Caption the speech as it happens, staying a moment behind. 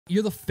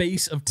You're the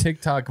face of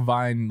TikTok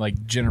Vine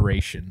like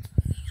generation.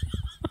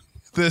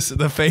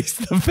 The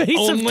face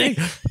Only.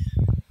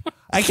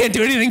 I can't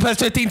do anything past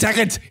 15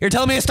 seconds. You're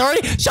telling me a story?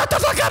 Shut the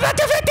fuck up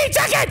after 15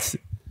 seconds.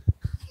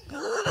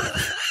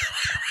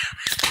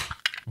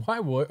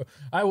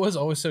 I was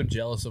always so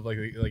jealous of like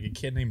a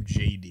kid named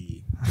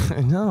JD.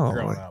 I know.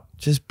 Growing up.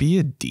 Just be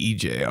a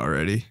DJ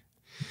already.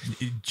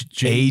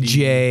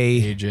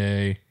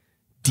 AJ.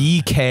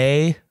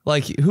 DK.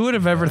 Like, who would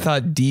have ever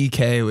thought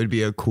DK would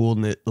be a cool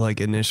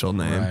like initial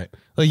name? Right.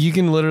 Like, you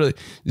can literally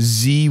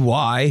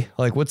ZY.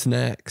 Like, what's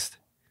next?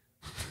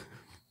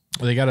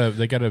 They gotta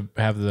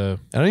have the.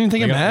 I don't even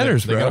think it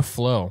matters, they bro. gotta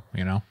flow,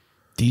 you know.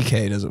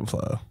 DK doesn't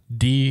flow.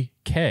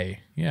 DK.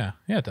 Yeah,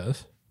 it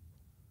does.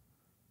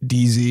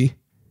 DZ.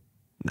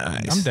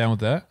 Nice. I'm down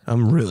with that.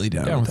 I'm really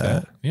down with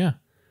that. Yeah.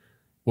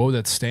 What would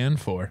that stand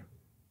for?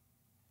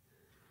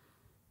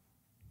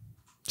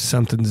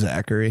 Something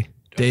Zachary.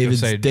 Drew.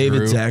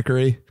 David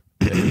Zachary.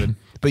 David.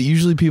 But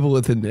usually people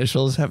with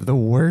initials have the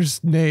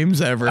worst names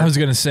ever. I was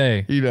gonna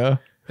say, you know,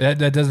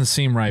 that doesn't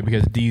seem right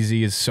because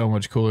DZ is so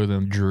much cooler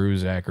than Drew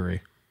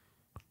Zachary.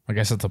 I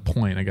guess that's the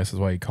point. I guess that's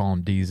why you call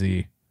him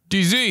DZ.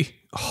 DZ.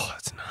 Oh,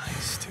 that's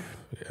nice, dude.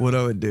 Yeah. What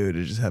I would do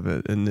to just have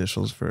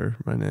initials for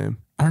my name.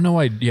 I don't know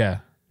why. Yeah,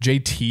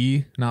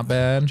 JT, not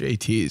bad.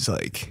 JT is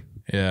like,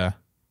 yeah,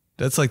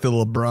 that's like the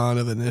LeBron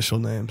of initial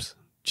names.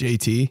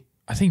 JT.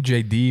 I think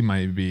JD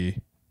might be.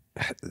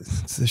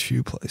 It's the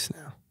shoe place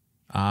now.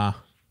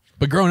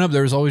 But growing up,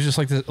 there was always just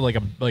like this, like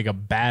a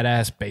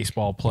badass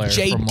baseball player.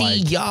 JD, from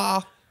like, yeah.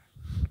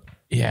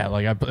 Yeah,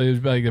 like it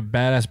was like a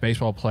badass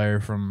baseball player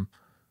from,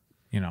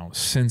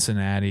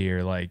 Cincinnati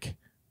or like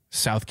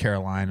South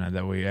Carolina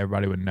that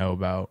everybody would know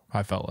about.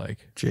 I felt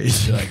like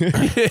JD. Like,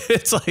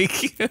 it's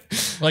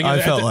like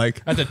I felt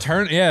like at the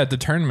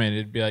tournament,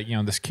 it'd be like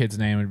this kid's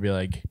name would be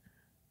like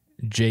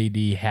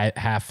JD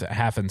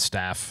half and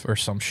staff or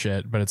some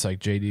shit, but it's like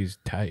JD's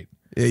tight.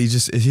 Yeah, he's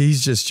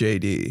just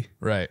JD.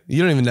 Right.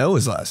 You don't even know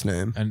his last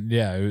name. And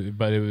yeah,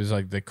 but it was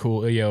like the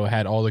cool,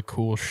 had all the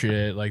cool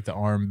shit, like the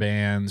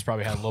armbands,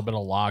 probably had a little bit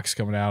of locks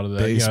coming out of the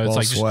baseball it's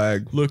like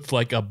swag. Just looked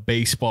like a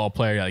baseball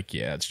player. You're like,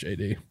 yeah, it's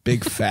JD.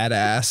 Big fat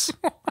ass.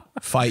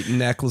 Fighting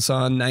necklace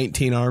on,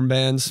 19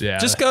 armbands. Yeah.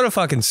 Just go to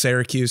fucking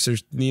Syracuse or,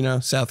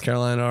 South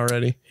Carolina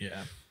already.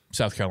 Yeah.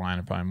 South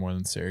Carolina probably more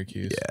than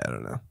Syracuse. Yeah, I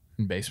don't know.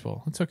 In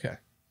baseball. It's okay.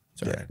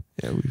 It's all right.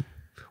 Yeah,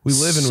 we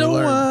live and so we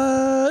learn.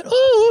 What?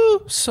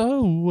 Ooh,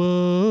 so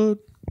what?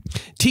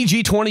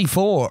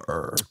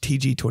 TG24.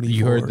 TG24.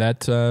 You heard that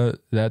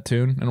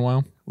tune in a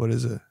while? What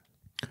is it?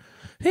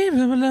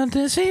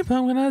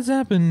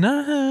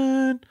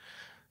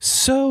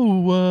 So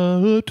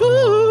what?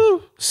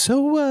 Ooh,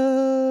 so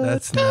what?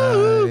 That's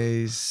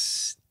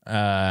nice.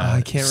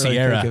 I can't really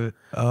think of it.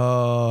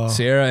 Oh.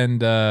 Sierra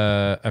and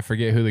I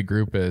forget who the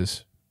group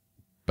is,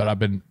 but I've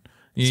been...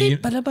 Yeah,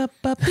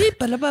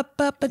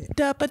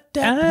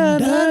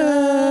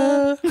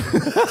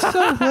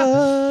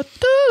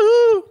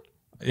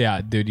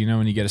 dude,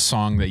 when you get a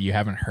song that you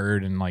haven't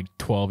heard in like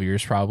 12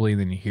 years probably, and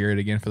then you hear it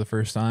again for the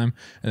first time,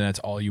 and that's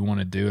all you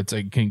want to do. It's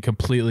like it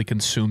completely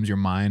consumes your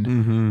mind,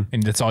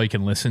 and that's all you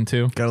can listen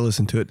to. Gotta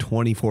listen to it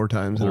 24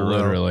 times in a row.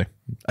 Literally.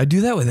 I do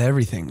that with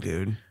everything,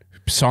 dude.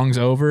 Song's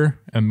over,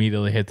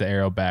 immediately hit the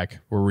arrow back.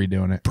 We're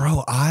redoing it.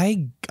 Bro,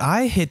 I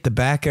hit the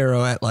back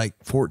arrow at like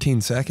 14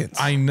 seconds.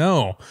 I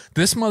know.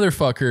 This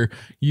motherfucker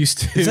used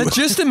to... Is that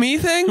just a me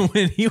thing?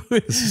 When he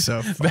was... This is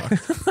so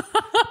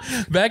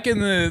fucked. Back in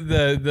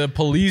the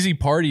Polizzi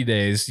party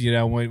days,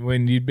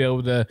 when you'd be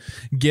able to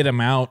get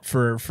him out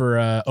for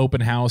a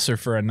open house or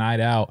for a night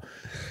out,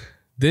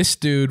 this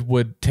dude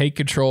would take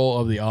control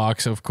of the aux,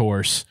 of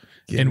course,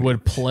 and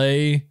would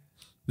play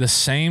the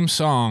same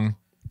song.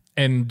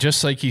 And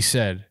just like he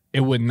said, it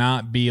would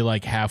not be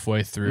like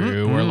halfway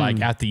through or like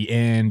at the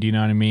end, you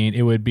know what I mean?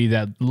 It would be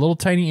that little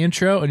tiny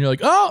intro and you're like,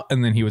 oh,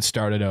 and then he would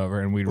start it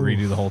over and we'd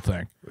redo the whole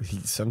thing.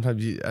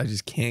 Sometimes I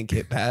just can't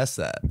get past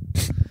that.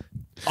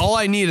 All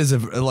I need is a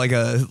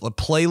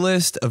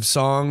playlist of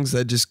songs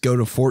that just go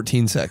to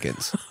 14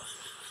 seconds.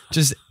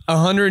 Just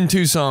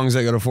 102 songs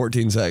that go to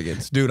 14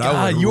 seconds. Dude,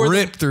 I would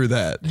rip through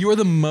that. You're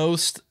the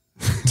most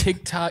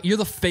TikTok, you're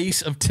the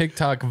face of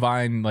TikTok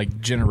Vine like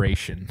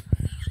generation.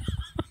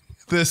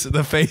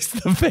 The face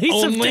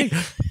Only.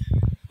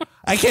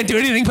 I can't do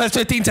anything past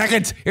 15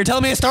 seconds. You're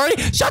telling me a story?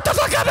 Shut the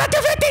fuck up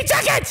after 15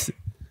 seconds.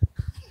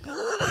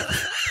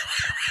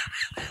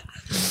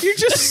 You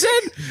just said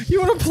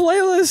you want a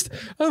playlist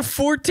of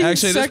 14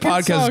 Actually, this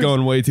podcast songs. is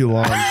going way too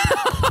long.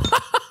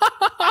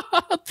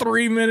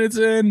 3 minutes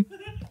in.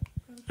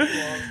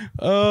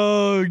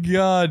 Oh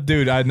God,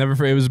 dude! I'd never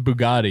forget. It was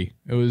Bugatti.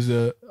 It was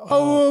a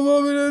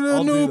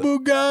new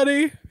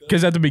Bugatti.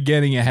 Because at the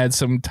beginning it had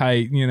some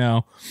tight,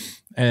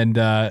 and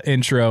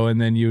intro, and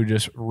then you would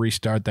just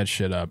restart that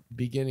shit up.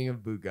 Beginning of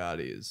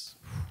Bugatti is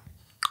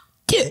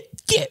get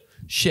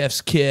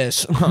chef's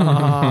kiss.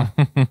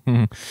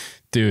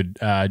 Dude,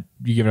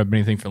 you giving up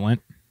anything for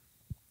Lent?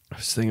 I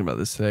was thinking about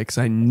this today because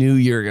I knew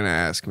you were gonna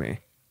ask me,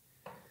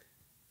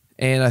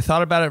 and I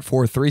thought about it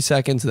for 3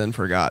 seconds and then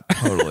forgot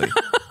totally.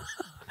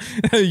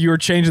 You were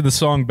changing the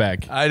song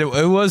back.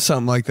 It was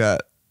something like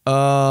that.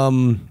 I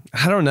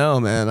don't know,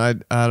 man.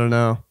 I don't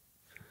know.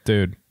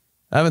 Dude.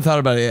 I haven't thought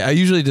about it. I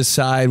usually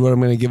decide what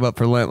I'm going to give up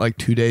for Lent like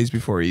 2 days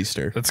before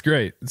Easter. That's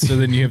great. So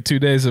then you have 2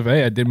 days of,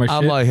 hey, I did my shit.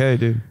 I'm like, hey,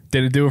 dude.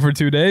 Did it do it for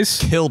 2 days?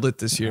 Killed it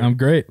this year. I'm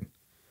great.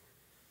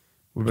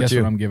 What about Guess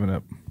you? what I'm giving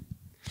up?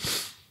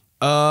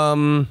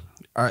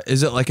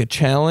 Is it like a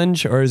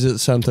challenge or is it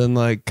something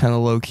like kind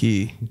of low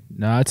key?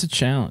 No, it's a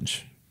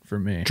challenge for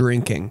me.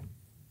 Drinking.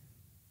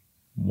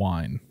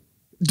 Wine.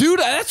 Dude,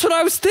 that's what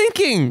I was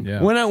thinking.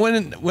 Yeah. When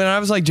I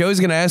was like, Joey's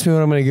gonna ask me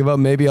what I'm gonna give up,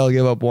 maybe I'll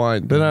give up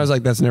wine. But then I was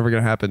like, that's never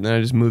gonna happen. Then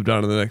I just moved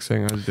on to the next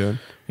thing I was doing.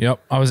 Yep.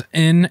 I was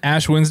in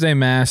Ash Wednesday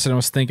Mass and I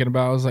was thinking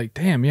about, I was like,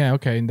 damn, yeah,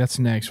 okay, that's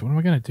next. What am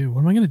I gonna do?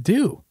 What am I gonna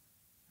do?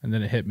 And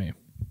then it hit me.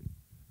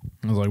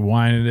 I was like,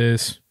 wine it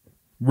is.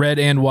 Red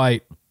and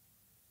white.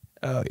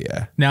 Oh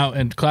yeah. Now,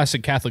 in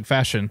classic Catholic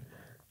fashion,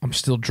 I'm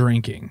still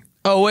drinking.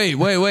 Oh wait.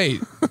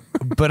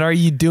 But are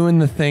you doing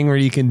the thing where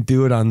you can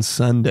do it on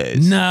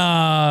Sundays?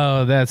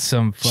 No, that's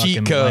some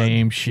fucking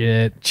lame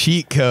shit.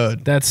 Cheat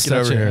code. That's Get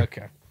such over a here.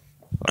 okay.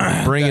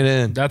 Bring it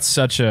in. That's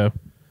such a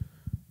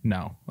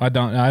no. I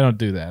don't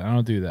do that. I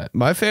don't do that.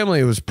 My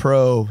family was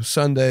pro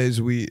Sundays.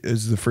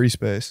 Is the free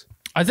space.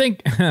 I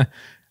think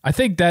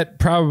that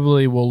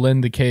probably will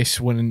lend the case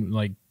when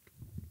like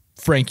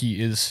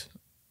Frankie is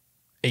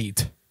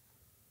 8.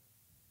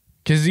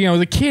 Because, you know,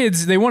 the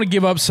kids, they want to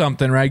give up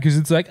something, right? Because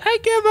it's like, I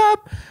give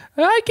up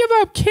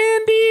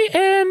candy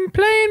and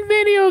playing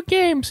video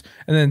games.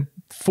 And then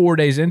 4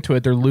 days into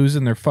it, they're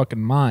losing their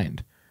fucking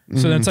mind.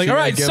 So then it's like, all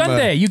right,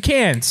 Sunday, you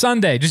can.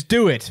 Sunday, just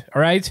do it,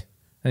 all right?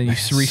 And you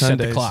reset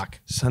the clock.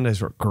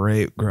 Sundays were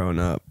great growing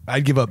up.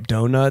 I'd give up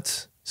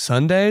donuts.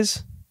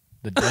 Sundays?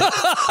 The day,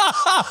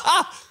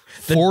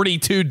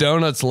 42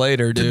 donuts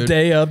later, dude. the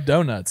day of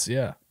donuts,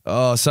 yeah.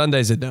 Oh,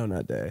 Sunday's a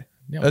donut day.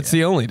 Oh, That's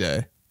the only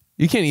day.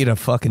 You can't eat a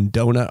fucking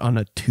donut on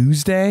a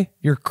Tuesday?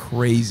 You're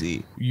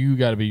crazy. You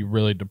got to be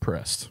really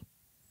depressed.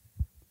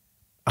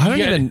 I don't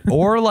even,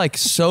 or like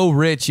so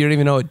rich, you don't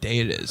even know what day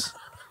it is.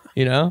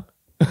 You know?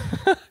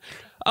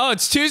 Oh,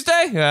 it's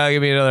Tuesday?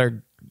 Give me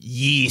another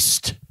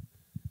yeast.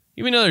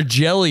 Give me another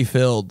jelly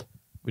filled.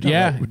 We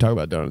talk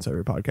about donuts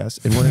every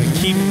podcast, and we're going to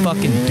keep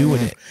fucking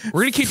doing it.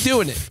 We're going to keep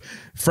doing it.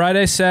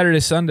 Friday,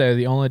 Saturday, Sunday are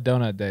the only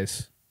donut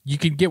days. You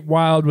could get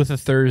wild with a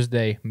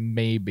Thursday,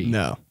 maybe.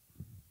 No.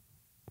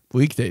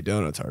 Weekday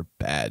donuts are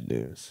bad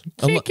news.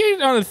 You can't get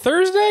it on a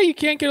Thursday? You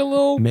can't get a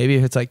little... Maybe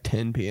if it's like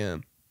 10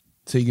 p.m.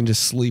 So you can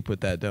just sleep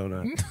with that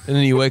donut. And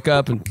then you wake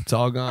up and it's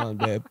all gone,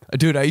 babe.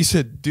 Dude, I used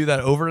to do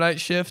that overnight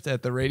shift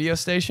at the radio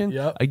station.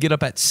 Yep. I'd get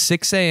up at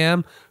 6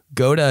 a.m.,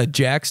 go to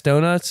Jack's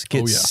Donuts,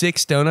 get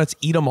 6 donuts,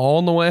 eat them all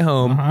on the way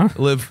home,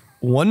 live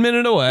 1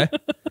 minute away,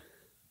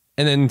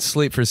 and then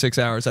sleep for 6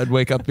 hours. I'd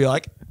wake up and be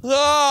like,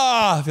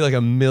 I feel like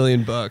 $1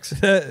 million.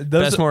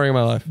 Best morning of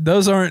my life.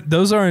 Those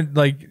aren't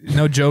like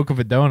no joke of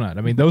a donut.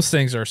 I mean, those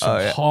things are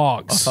some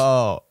hogs.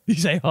 Oh, you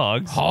say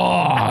hogs?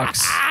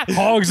 Hogs.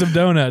 Hogs of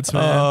donuts,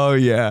 man. Oh,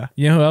 yeah.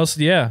 You know who else?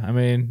 Yeah. I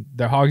mean,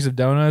 they're hogs of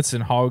donuts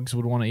and hogs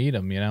would want to eat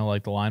them, you know,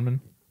 like the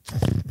lineman.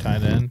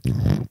 Tied in.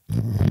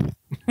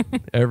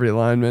 Every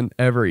lineman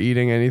ever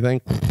eating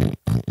anything.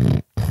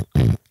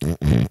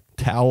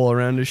 Towel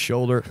around his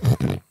shoulder.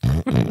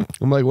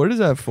 I'm like, what is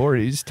that for?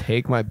 Did he just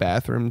take my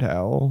bathroom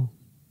towel?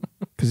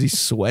 Because he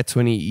sweats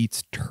when he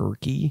eats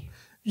turkey?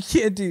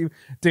 Yeah, dude,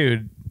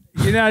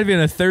 you're not even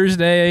a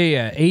Thursday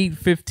at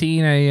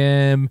 8:15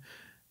 a.m.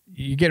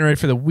 You're getting ready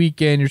for the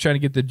weekend. You're trying to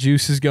get the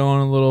juices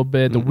going a little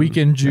bit. The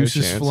weekend juice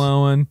is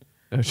flowing.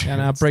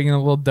 And I'm bringing a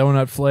little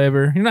donut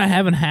flavor. You're not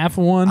having half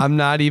of one? I'm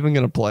not even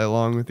going to play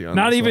along with you on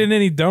Not this even one.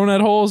 any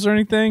donut holes or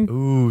anything?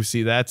 Ooh,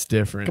 see, that's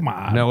different. Come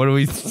on. No, what do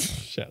we...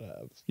 Shut up.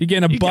 You're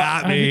getting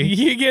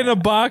you're getting a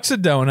box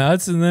of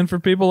donuts, and then for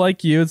people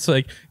like you, it's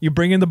like you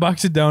bring in the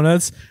box of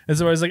donuts, and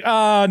somebody's like,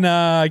 "Oh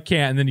no, I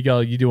can't." And then you go,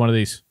 "You do one of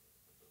these,"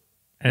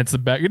 and it's the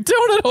bag of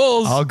donut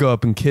holes. I'll go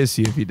up and kiss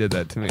you if you did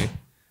that to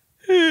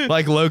me,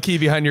 like low key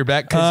behind your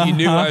back because you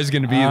knew I was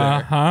going to be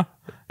there.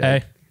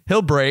 Hey,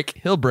 he'll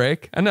break.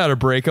 I know how to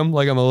break him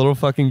like I'm a little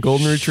fucking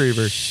golden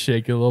retriever.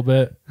 Shake it a little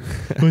bit.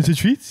 Want some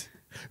treats?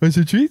 Want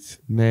some treats?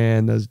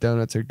 Man, those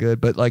donuts are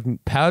good, but like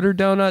powdered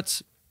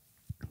donuts,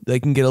 they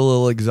can get a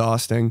little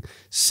exhausting.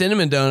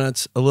 Cinnamon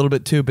donuts, a little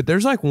bit too, but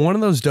there's like one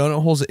of those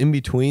donut holes in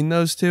between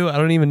those two. I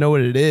don't even know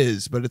what it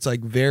is, but it's like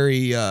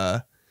very...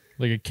 like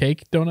a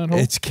cake donut hole?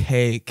 It's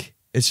cake.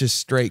 It's just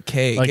straight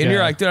cake. Like and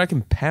you're like, dude, I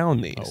can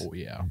pound these. Oh,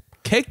 yeah.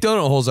 Cake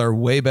donut holes are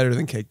way better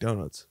than cake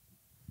donuts.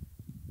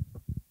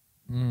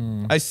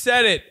 I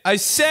said it. I'm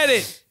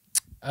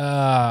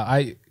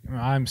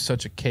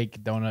such a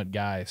cake donut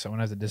guy, so I'm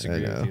gonna have to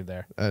disagree with you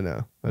there. I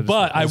know.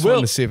 I just will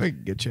wanted to see if I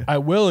could get you. I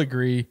will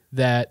agree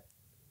that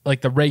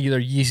like the regular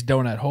yeast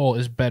donut hole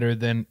is better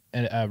than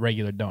a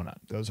regular donut.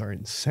 Those are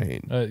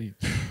insane.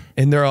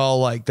 And they're all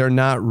like, they're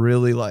not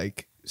really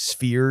like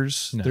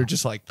spheres. No. They're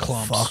just like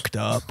Clumps. fucked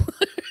up.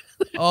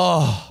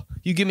 Oh,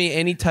 you give me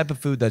any type of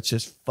food that's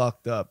just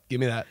fucked up.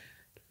 Give me that. I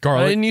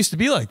Garlic, didn't used to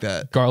be like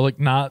that. garlic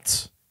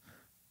knots.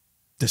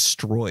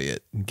 destroy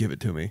it and give it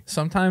to me.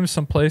 Sometimes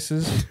some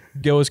places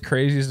go as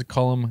crazy as to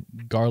call them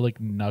garlic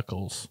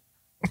knuckles.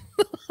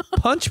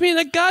 Punch me in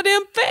the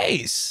goddamn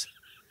face.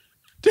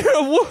 Dude,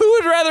 who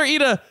would rather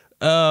eat a...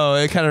 Oh,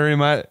 it kind of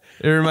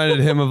reminded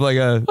him of like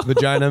a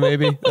vagina,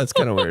 maybe? That's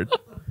kind of weird.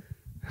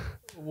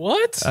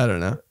 What? I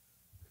don't know.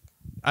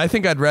 I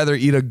think I'd rather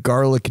eat a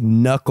garlic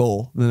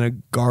knuckle than a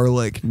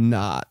garlic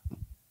knot.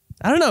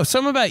 I don't know.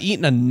 Something about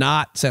eating a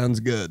knot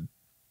sounds good.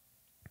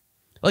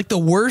 Like the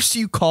worse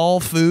you call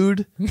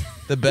food,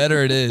 the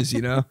better it is,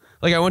 you know?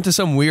 Like I went to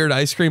some weird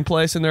ice cream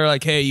place and they're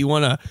like, hey, you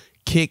want a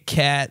Kit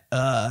Kat,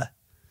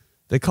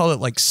 they call it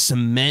like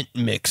cement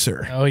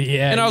mixer. Oh,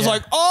 yeah. And I was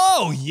like,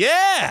 oh,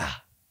 yeah.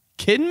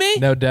 Kidding me?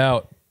 No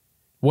doubt.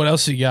 What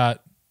else you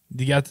got?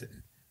 You got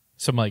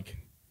some like,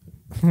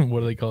 what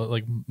do they call it?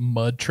 Like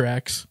mud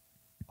tracks.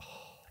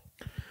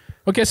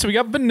 Okay, so we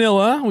got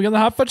vanilla. We got the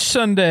hot fudge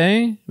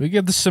sundae. We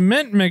got the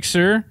cement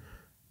mixer.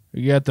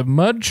 We got the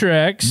mud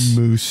tracks.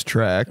 Moose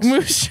tracks.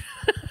 Moose.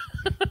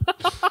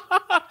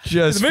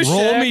 Just roll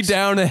tracks. me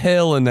down a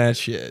hill in that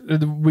shit.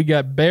 We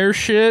got bear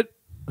shit.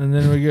 And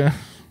then we got...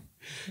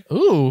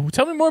 Ooh,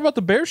 tell me more about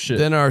the bear shit.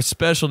 Then our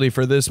specialty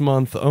for this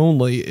month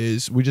only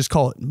is we just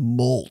call it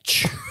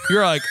mulch.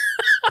 You're like...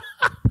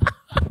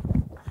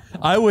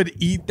 I would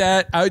eat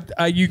that.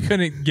 You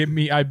couldn't give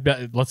me... I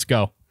bet. Let's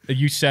go.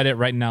 You said it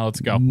right now.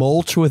 Let's go.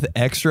 Mulch with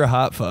extra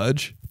hot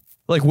fudge.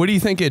 Like, what do you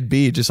think it'd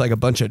be? Just like a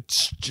bunch of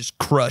just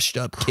crushed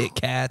up Kit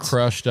Kats?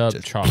 Crushed up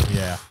chocolate,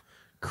 yeah.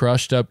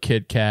 Crushed up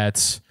Kit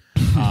Kats.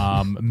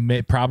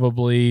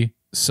 Probably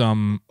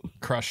some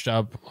crushed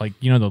up, like,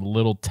 you know, the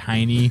little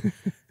tiny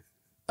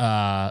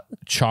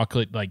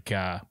chocolate, like,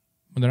 they're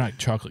not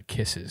chocolate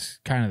kisses.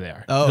 Kind of they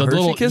are. Oh, the Hershey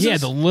little, Kisses? Yeah,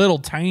 the little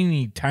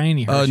tiny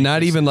Hershey not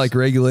Kisses. even like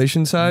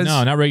regulation size?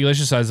 No, not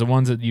regulation size. The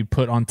ones that you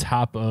put on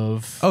top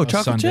of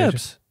chocolate sundae.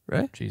 chips,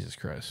 right? Jesus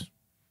Christ.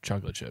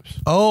 Chocolate chips.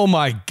 Oh,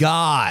 my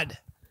God.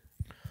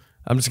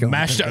 I'm just going to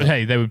mashed up.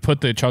 Hey, they would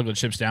put the chocolate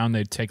chips down.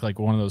 They'd take like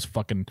one of those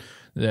fucking,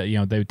 you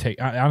know, they would take,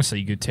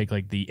 honestly, you could take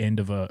like the end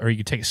of or you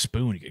could take a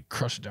spoon, you could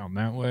crush it down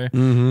that way.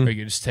 Or you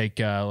could just take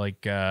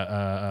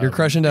you're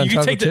crushing down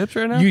chocolate chips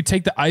right now? You could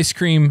take the ice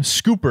cream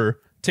scooper,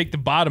 take the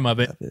bottom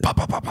of it,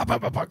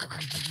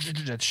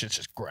 that shit's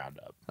just ground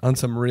up. On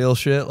some real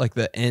shit, like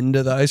the end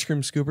of the ice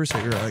cream scooper. So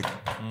you're like,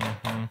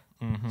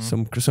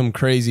 some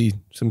crazy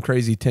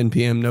 10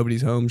 p.m.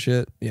 nobody's home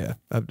shit. Yeah,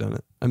 I've done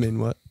it. I mean,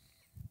 what?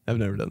 I've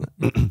never done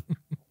that.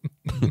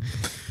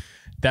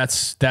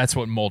 That's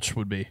what mulch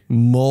would be.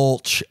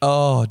 Mulch.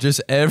 Oh,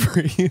 just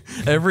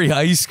every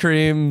ice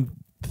cream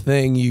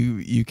thing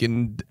you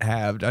can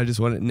have. I just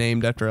want it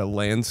named after a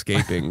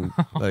landscaping,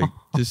 like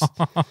just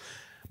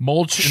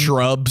mulch,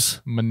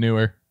 shrubs,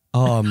 manure.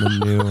 Oh,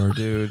 manure,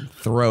 dude!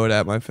 Throw it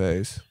at my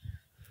face.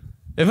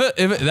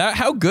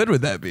 How good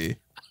would that be?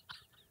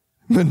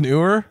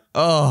 Manure.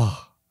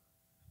 Oh.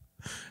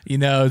 You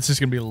know, it's just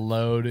gonna be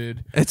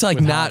loaded. It's like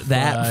not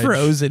that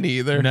frozen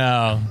either.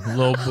 No,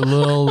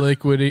 little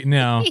liquidy.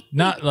 No,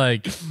 not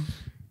like,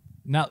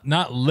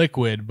 not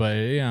liquid, but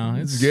you know,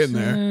 it's getting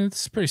there.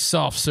 It's pretty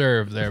soft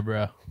serve there,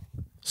 bro.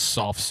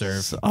 Soft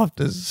serve. Soft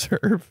to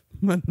serve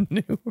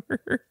manure,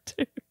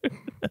 dude.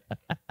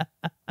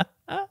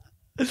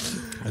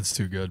 That's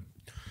too good.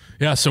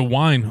 Yeah. So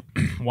wine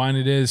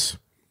it is.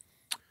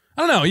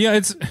 I don't know. Yeah,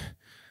 it's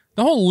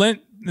the whole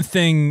Lent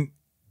thing.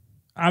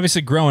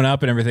 Obviously, growing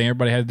up and everything,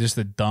 everybody had just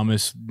the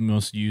dumbest,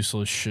 most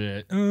useless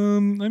shit.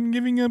 I'm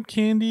giving up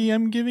candy.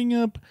 I'm giving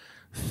up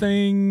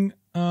thing.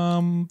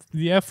 The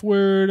F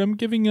word. I'm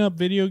giving up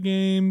video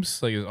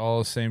games. Like, it's all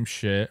the same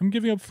shit. I'm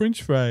giving up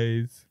French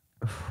fries.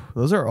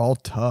 Those are all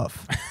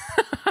tough.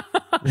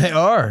 They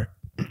are.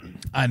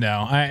 I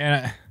know.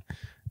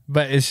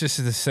 But it's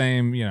just the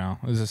same. You know,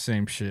 it's the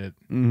same shit.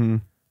 Mm-hmm.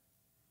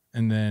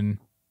 And then.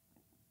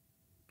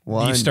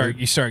 Wine, you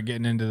start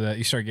getting into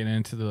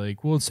the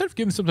like, well, instead of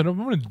giving something up,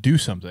 I'm going to do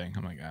something.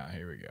 I'm like,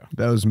 here we go.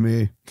 That was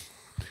me.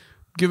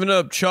 Giving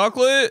up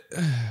chocolate,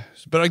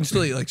 but I can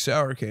still eat like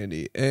sour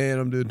candy, and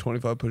I'm doing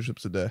 25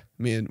 push-ups a day.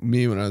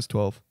 Me when I was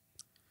 12.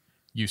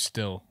 You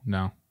still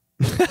no.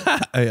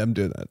 Hey, I'm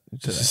doing that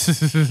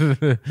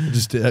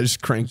today. I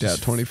just cranked out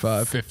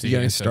 25. 50. You got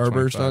any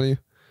Starburst on you?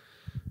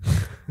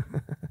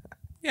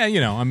 Yeah,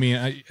 you know, I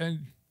mean,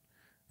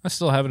 I'm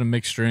still having a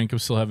mixed drink. I'm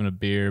still having a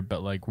beer,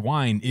 but like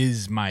wine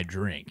is my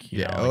drink.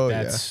 You know?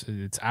 Like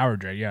it's our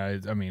drink. Yeah,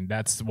 I mean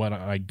that's what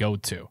I go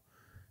to.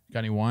 Got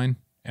any wine?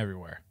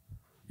 Everywhere.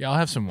 Yeah, I'll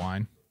have some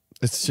wine.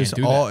 It's just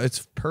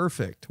it's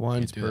perfect.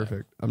 Wine's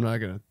perfect. I'm not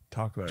gonna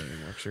talk about it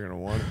anymore because you're gonna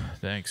want it.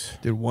 Thanks.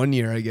 Dude, one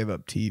year I gave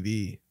up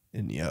TV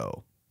and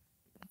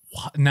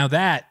What? Now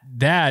that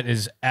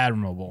is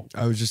admirable.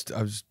 I was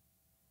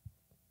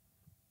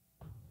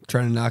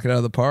trying to knock it out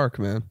of the park,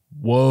 man.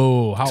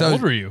 Whoa! How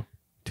old were you?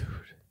 Dude.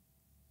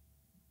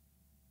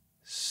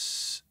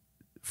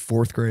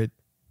 4th grade.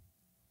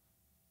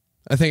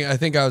 I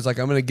think I was like,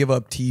 I'm gonna give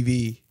up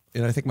TV,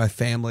 and I think my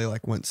family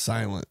like went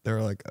silent. They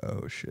were like,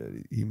 oh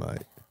shit, he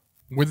might.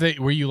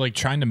 Were you like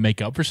trying to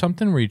make up for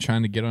something? Were you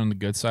trying to get on the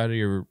good side of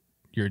your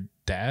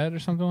dad or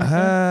something like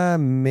that?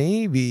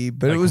 Maybe,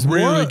 but like it was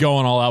really more,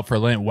 going all out for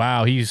Lent.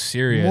 Wow, he's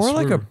serious. more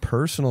like a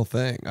personal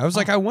thing. I was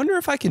like, I wonder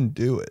if I can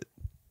do it.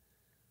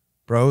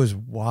 Bro, it was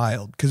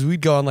wild because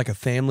we'd go on like a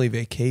family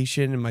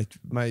vacation and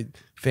my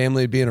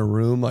family would be in a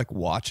room like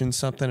watching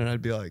something and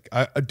I'd be like,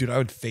 dude, I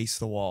would face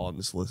the wall and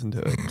just listen to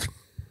it.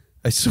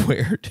 I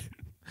swear, dude.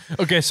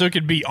 Okay, so it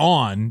could be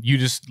on. You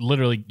just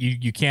literally,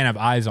 you can't have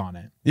eyes on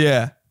it.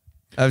 Yeah.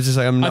 I was just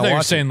like, I'm not I thought you were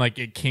watching. saying like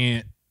it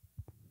can't,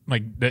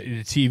 like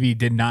the TV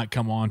did not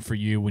come on for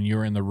you when you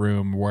were in the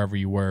room wherever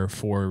you were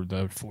for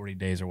the 40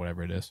 days or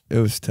whatever it is. It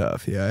was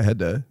tough. Yeah, I had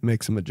to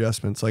make some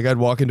adjustments. Like I'd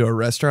walk into a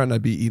restaurant and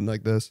I'd be eating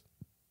like this.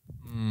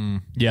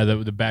 Yeah,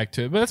 the back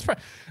to it. But that's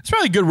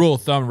probably a good rule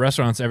of thumb.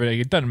 Restaurants, everything.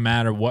 It doesn't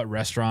matter what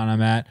restaurant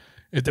I'm at.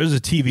 If there's a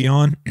TV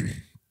on,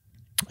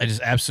 I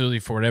just absolutely,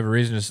 for whatever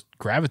reason, just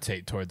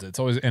gravitate towards it. It's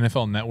always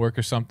NFL Network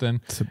or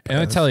something. And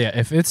I tell you,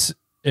 if it's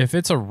a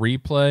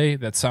replay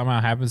that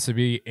somehow happens to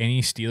be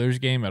any Steelers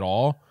game at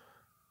all,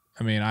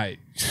 I mean, I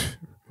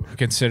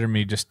consider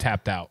me just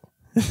tapped out.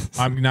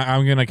 I'm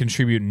gonna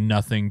contribute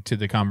nothing to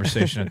the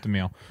conversation at the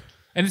meal.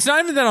 And it's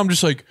not even that I'm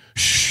just like,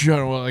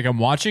 like I'm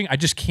watching. I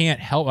just can't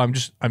help. I'm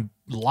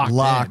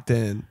locked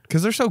in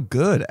because they're so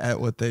good at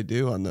what they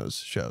do on those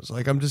shows.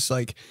 Like I'm just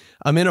like,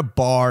 I'm in a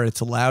bar.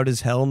 It's loud as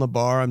hell in the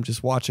bar. I'm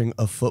just watching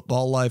A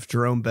Football Life,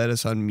 Jerome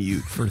Bettis on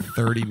mute for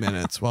 30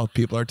 minutes while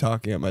people are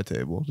talking at my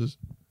table. Just,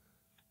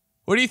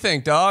 what do you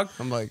think, dog?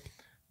 I'm like,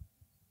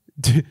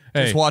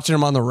 just watching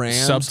him on the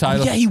Rams.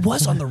 Subtitles. Oh, yeah, he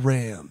was on the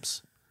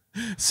Rams.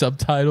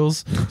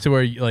 Subtitles to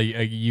where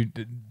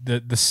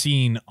the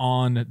scene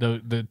on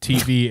the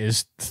TV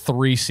is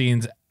 3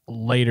 scenes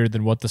later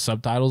than what the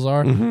subtitles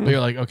are. But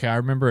you're like, okay, I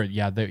remember it.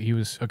 Yeah, he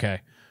was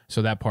okay.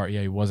 So that part, yeah,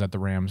 he was at the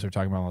Rams. They're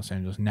talking about Los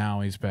Angeles. Now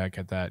he's back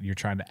at that. You're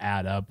trying to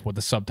add up what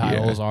the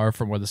subtitles are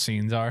from where the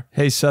scenes are.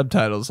 Hey,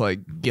 subtitles,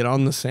 like get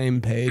on the same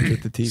page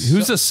with the TV.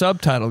 Who's the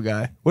subtitle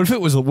guy? What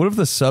if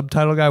the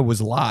subtitle guy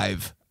was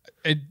live?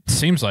 It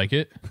seems like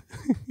it.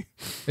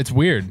 It's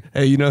weird.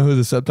 Hey, you know who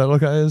the subtitle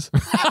guy is?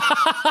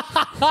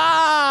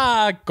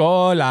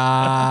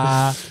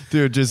 Cola.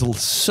 Dude, just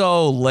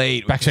so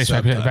late.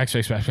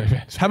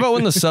 Backspace. How about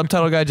when the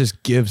subtitle guy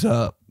just gives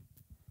up?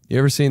 You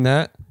ever seen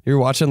that? You're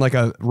watching like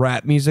a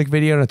rap music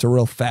video and it's a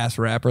real fast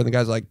rapper and the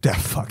guy's like,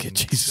 fuck it,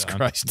 Jesus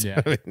Christ.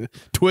 Yeah.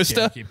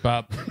 Twista? Keep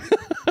up.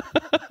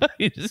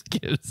 He just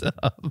gives up.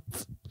 I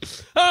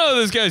don't know what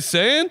this guy's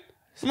saying.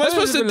 What am I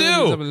supposed to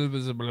do?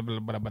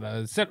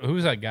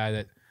 Who's that guy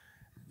that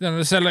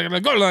was that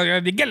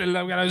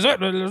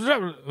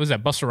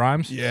Busta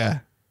Rhymes? Yeah.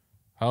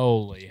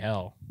 Holy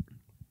hell.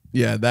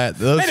 Yeah, that.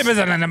 I'm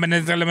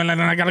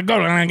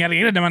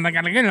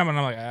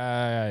like,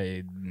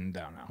 I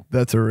don't know.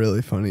 That's a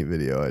really funny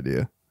video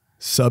idea.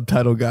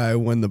 Subtitle guy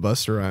when the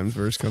Busta Rhymes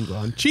verse comes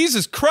on.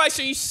 Jesus Christ,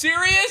 are you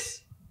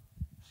serious?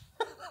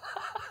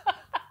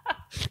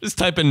 Just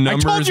type in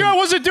numbers. I told you I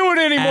wasn't doing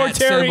it anymore,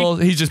 Terry.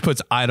 Symbols. He just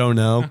puts, I don't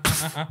know.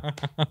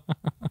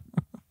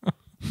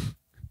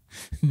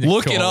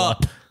 Look it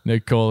up.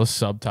 Nicola's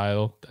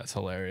subtitle. That's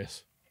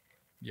hilarious.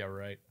 Yeah,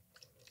 right.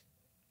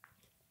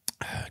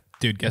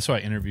 Dude, guess who I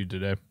interviewed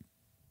today?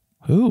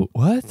 Who?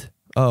 What?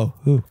 Oh,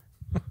 who?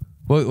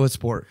 What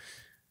sport?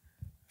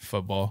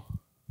 Football.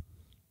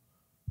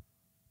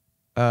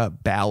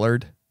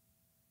 Ballard.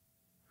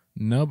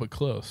 No, but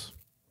close.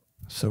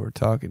 So we're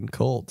talking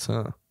Colts,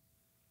 huh?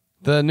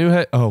 The new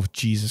head. Oh,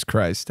 Jesus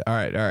Christ. All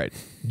right.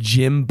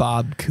 Jim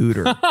Bob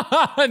Cooter.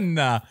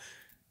 Nah.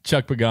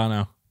 Chuck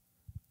Pagano.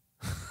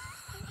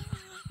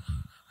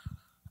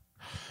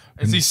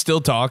 Is he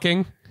still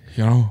talking? Is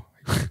he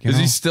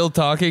Know. still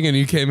talking and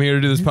you came here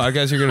to do this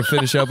podcast? You're going to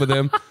finish up with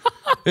him?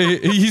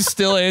 He's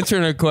still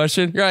answering a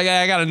question? You're like,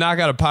 I got to knock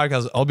out a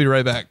podcast. I'll be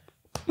right back.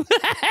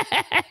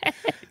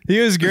 He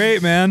was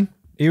great, man.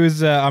 He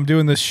was. I'm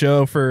doing this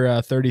show for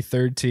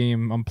 33rd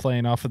Team. I'm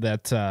playing off of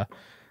that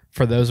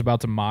For Those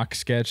About to Mock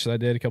sketch that I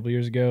did a couple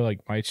years ago,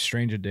 like My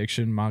Strange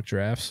Addiction mock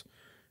drafts.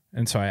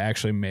 And so I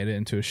actually made it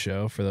into a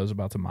show for those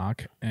about to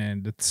mock.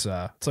 And it's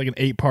like an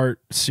 8-part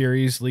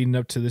series leading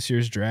up to this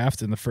year's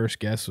draft. And the first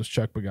guest was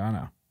Chuck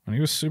Pagano. And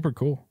he was super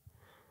cool.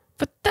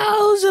 For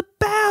those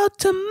about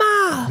to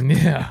mock.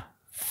 Yeah.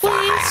 We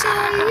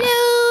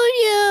salute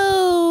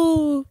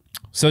you.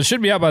 So it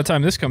should be out by the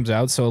time this comes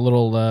out. So a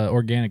little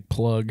organic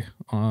plug,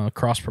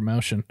 cross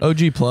promotion.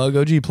 OG plug. A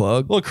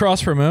little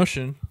cross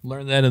promotion.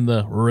 Learned that in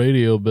the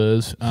radio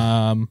biz.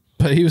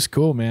 But he was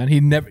cool, man. He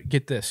never,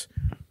 get this.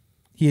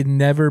 He had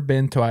never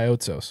been to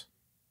𝗨𝗖𝗢𝗠𝗦.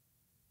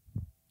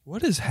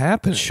 What is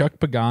happening? Chuck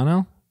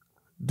Pagano.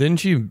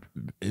 Didn't you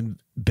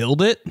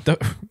build it?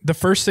 The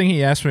first thing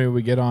he asked me when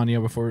we get on,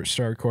 before we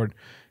start recording,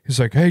 he's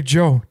like, "Hey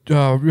Joe,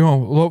 love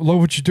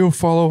what you do,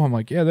 follow." I'm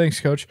like, "Yeah, thanks,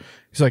 coach."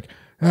 He's like,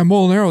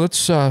 "Mulinaro,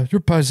 that's your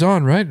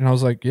paisan, right?" And I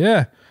was like,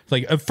 "Yeah."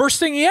 Like first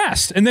thing he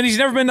asked, and then he's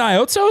never been to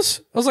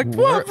𝗨𝗖𝗢𝗠𝗦. I was like,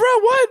 "What, bro?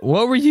 What?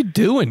 What were you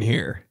doing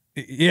here?"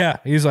 Yeah,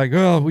 he's like,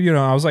 "Oh,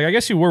 I was like, "I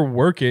guess you were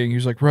working." He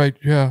was like, "Right,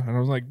 yeah." And I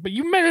was like, "But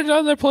you made it to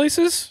other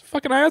places?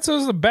 Fucking 𝗨𝗖𝗢𝗠𝗦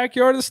is the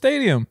backyard of the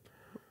stadium."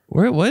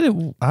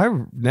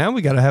 Now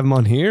we got to have him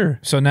on here.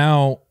 So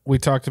now we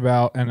talked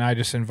about, and I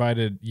just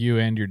invited you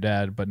and your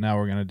dad, but now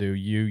we're going to do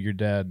you, your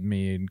dad,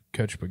 me, and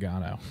Coach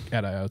Pagano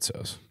at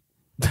𝗕𝗗𝗖𝗢𝗠.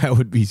 That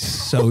would be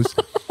so...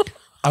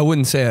 I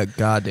wouldn't say a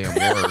goddamn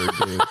word,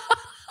 dude.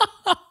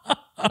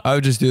 I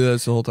would just do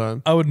this the whole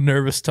time. I would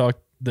nervous talk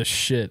the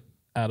shit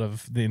out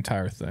of the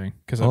entire thing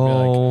because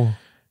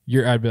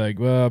I'd be like,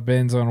 well,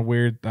 Ben's on a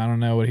weird, I don't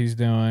know what he's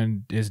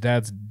doing. His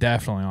dad's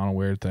definitely on a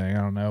weird thing.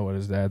 I don't know what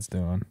his dad's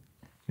doing,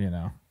 you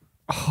know.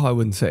 Oh, I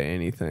wouldn't say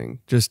anything.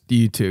 Just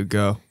you two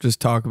go.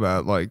 Just talk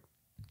about like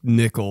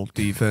nickel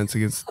defense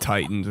against the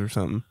Titans or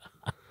something.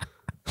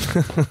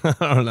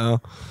 I don't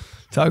know.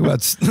 Talk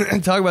about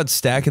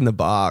stacking the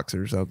box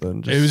or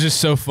something. It was just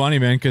so funny,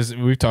 man, because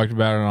we've talked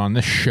about it on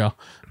this show.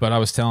 But I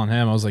was telling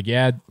him, I was like,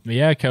 yeah,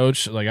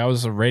 coach. Like, I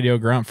was a radio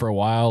grunt for a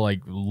while.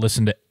 Like,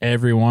 listened to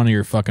every one of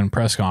your fucking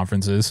press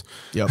conferences.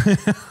 Yep.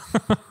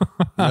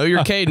 Know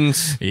your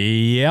cadence.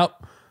 Yep.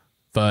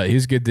 But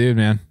he's a good dude,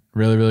 man.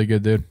 Really, really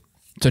good dude.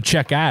 So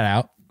check that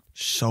out.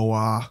 So,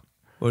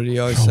 what do you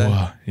always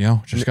say?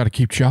 Just got to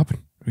keep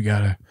chopping. We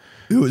got to.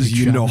 It was,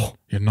 you know.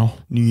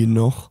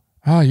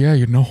 Oh, yeah,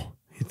 you know.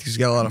 He's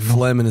got a lot of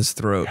phlegm in his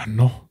throat. Yeah,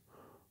 no.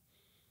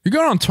 You're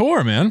going on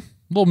tour, man.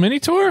 Little mini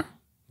tour?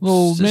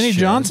 Little mini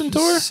Johnson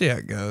tour? See how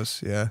it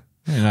goes, yeah.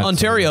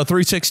 Ontario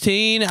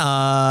 316.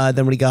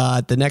 Then we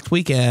got the next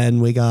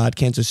weekend. We got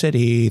Kansas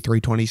City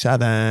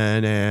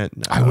 327. And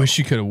I wish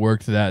you could have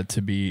worked that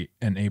to be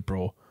in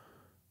April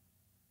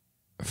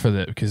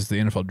because the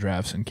NFL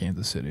draft's in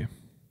Kansas City.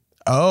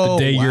 Oh,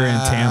 the day you're in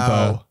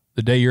Tampa.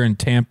 The day you're in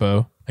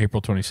Tampa, April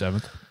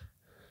 27th.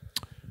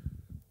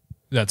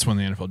 That's when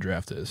the NFL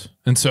draft is.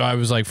 And so I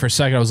was like, for a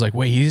second, I was like,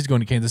 wait, he's going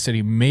to Kansas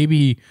City.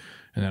 Maybe.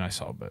 And then I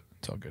saw, but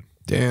it's all good.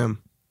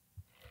 Damn.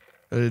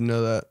 I didn't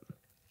know that.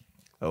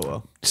 Oh,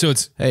 well. So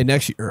it's. Hey,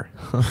 next year.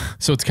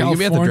 So it's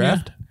California. You gonna be at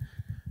the draft?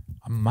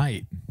 I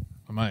might.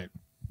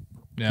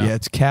 Yeah,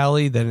 it's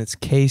Cali, then it's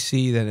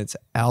Casey, then it's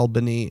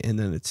Albany, and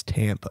then it's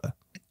Tampa.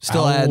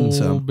 Still adding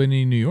some.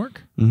 Albany, New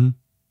York? Mm-hmm.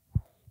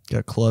 Got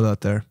a club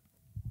out there.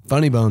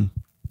 Funny Bone.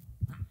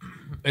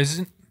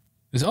 Is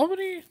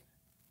Albany?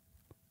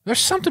 There's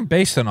something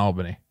based in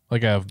Albany,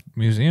 like a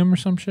museum or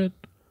some shit.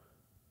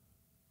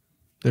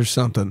 There's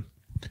something.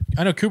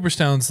 I know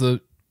Cooperstown's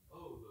the.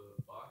 Oh,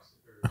 the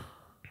boxing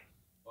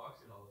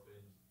Hall of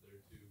Fame. There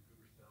are 2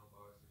 Cooperstown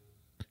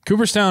boxing.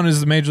 Cooperstown is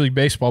the Major League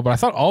Baseball, but I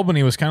thought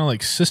Albany was kind of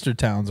like sister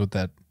towns with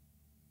that.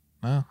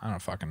 Well, I don't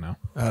fucking know.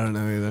 I don't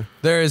know either.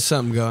 There is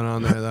something going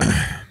on there though.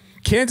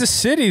 Kansas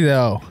City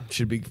though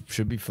should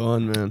be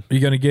fun, man. Are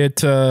you gonna get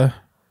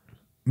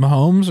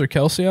Mahomes or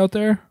Kelsey out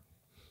there?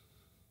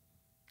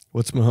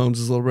 What's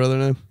Mahomes' little brother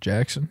name?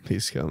 Jackson.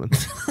 He's coming.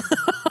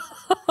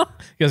 You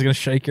guys gonna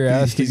shake your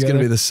ass? He's gonna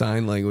be the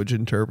sign language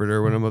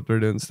interpreter when I'm up there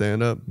doing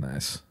stand up.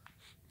 Nice.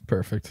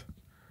 Perfect.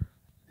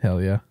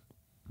 Hell yeah.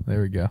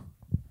 There we go.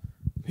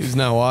 He's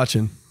not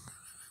watching.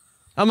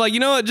 I'm like, you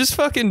know what? Just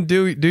fucking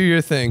do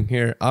your thing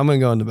here. I'm gonna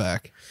go in the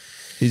back.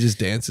 He just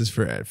dances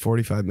for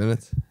 45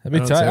 minutes.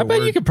 That'd be tight. I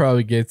bet you could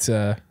probably get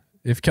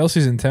if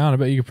Kelsey's in town. I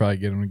bet you could probably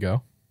get him to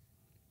go.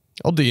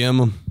 I'll DM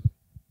him.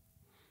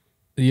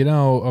 You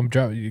know, I'm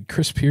dropping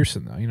Chris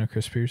Pearson though. You know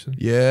Chris Pearson?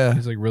 Yeah,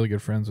 he's like really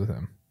good friends with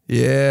him.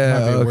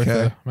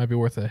 Yeah, might be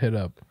worth a hit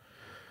up.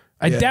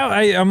 I doubt.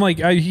 I'm like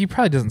he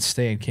probably doesn't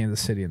stay in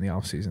Kansas City in the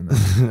off season.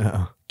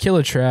 No.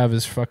 𝗕𝗗𝗢𝗏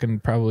is fucking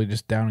probably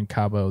just down in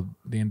Cabo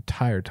the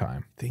entire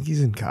time. Think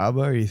he's in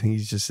Cabo, or you think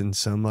he's just in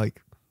some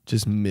like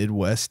just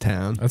Midwest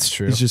town? That's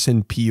true. He's just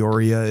in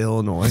Peoria,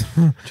 Illinois,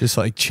 just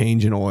like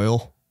changing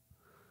oil.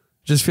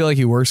 Just feel like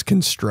he works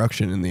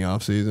construction in the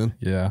off season.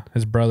 Yeah,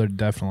 his brother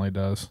definitely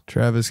does.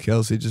 Travis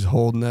Kelce just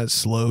holding that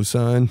slow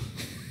sign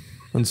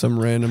on some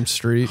random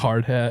street.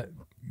 Hard hat.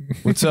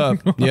 What's up?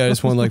 Yeah, I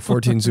just won like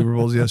 14 Super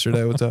Bowls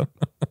yesterday. What's up?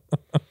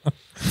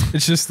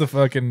 It's just the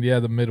fucking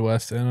the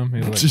Midwest in him.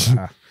 He's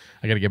like,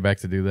 I got to get back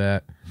to do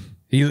that.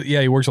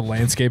 He works a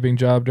landscaping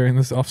job during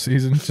this off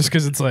season just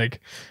because it's like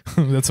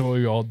that's what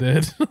we all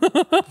did.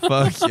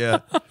 Fuck yeah.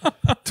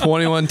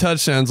 21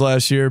 touchdowns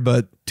last year,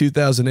 but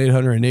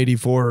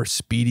 2,884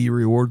 speedy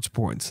rewards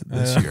points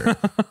this year.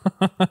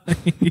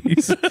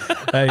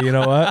 Hey, you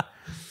know what?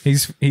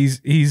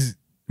 He's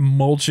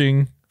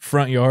mulching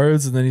front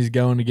yards, and then he's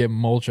going to get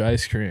mulch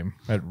ice cream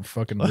at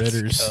fucking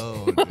Ritter's.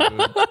 Oh,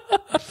 dude.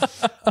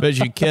 Bet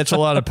you catch a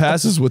lot of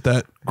passes with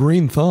that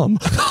green thumb.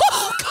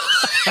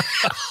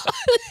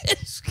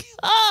 This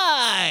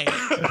guy.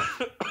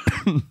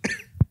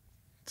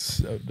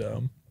 So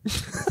dumb.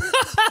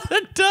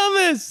 The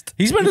dumbest.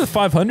 He's been to the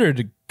 500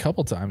 a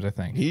couple times, I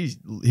think. He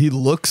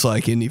looks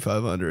like Indy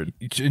 500.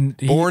 He,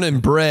 Born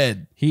and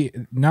bred. He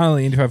not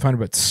only Indy 500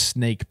 but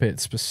Snake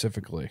Pit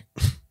specifically.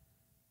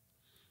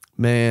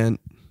 Man,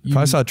 if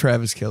I saw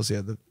Travis Kelce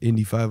at the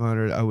Indy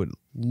 500, I would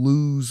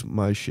lose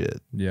my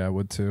shit. Yeah, I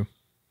would too.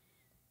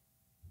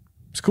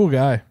 He's a cool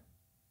guy.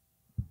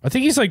 I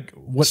think he's like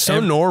what so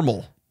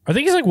normal. I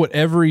think he's like what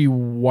every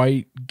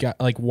white guy,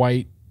 like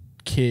white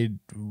kid,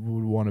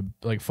 would want to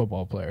like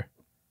football player.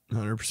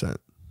 100%.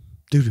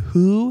 Dude,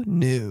 who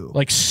knew?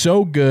 Like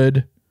so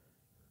good,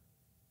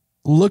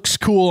 looks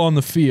cool on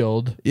the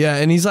field. Yeah,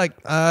 and he's like,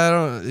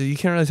 you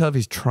can't really tell if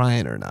he's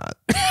trying or not.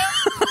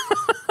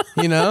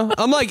 You know?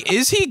 I'm like,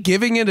 is he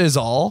giving it his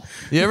all?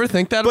 You ever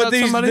think that about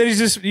somebody? But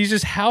he's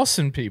just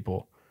housing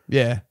people.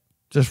 Yeah.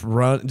 Just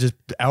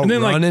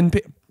outrunning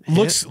people.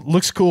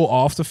 Looks cool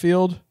off the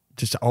field.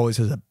 Just always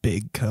has a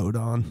big coat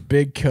on.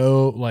 Big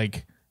coat,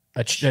 like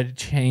a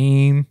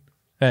chain.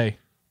 Hey,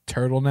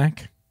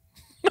 turtleneck.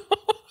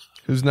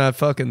 Who's not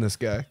fucking this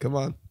guy? Come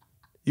on.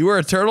 You wear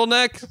a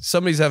turtleneck,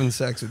 somebody's having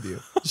sex with you.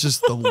 It's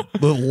just the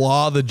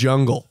law of the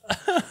jungle.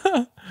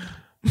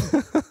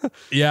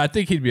 Yeah, I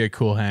think he'd be a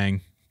cool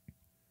hang.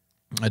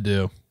 I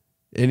do.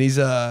 And he's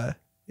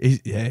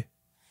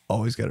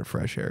always got a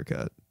fresh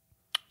haircut.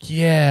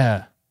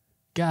 Yeah.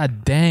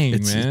 God dang,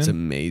 man. It's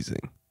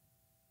amazing.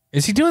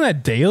 Is he doing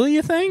that daily,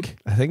 you think?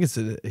 I think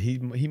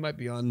he might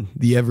be on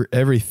the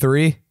every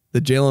three,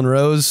 the Jalen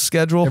Rose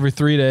schedule. Every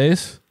 3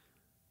 days?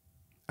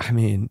 I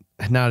mean,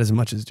 not as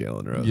much as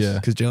Jalen Rose. Yeah.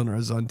 Because Jalen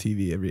Rose is on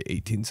TV every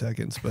 18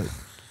 seconds, but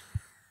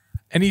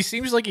And he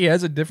seems like he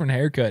has a different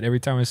haircut every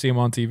time I see him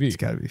on TV. it's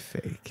got to be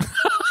fake.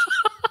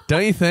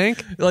 Don't you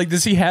think? Like,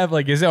 does he have,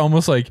 like, is it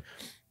almost like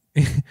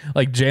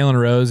Jalen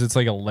Rose? It's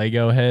like a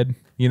Lego head,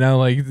 you know?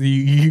 Like,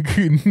 you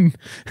couldn't.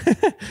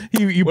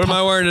 What am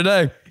I wearing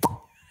today?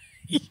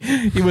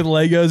 With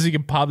Legos, you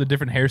can pop the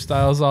different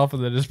hairstyles off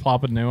and then just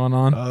plop a new one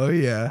on. Oh,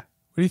 yeah.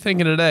 What are you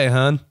thinking today,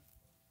 hon? Am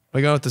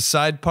I going with the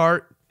side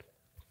part?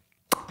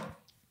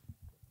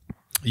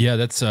 Yeah,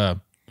 that's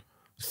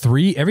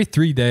every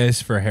 3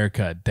 days for a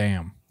haircut.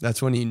 Damn.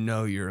 That's when you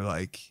know you're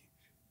like,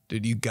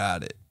 dude, you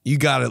got it. You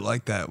got it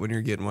like that when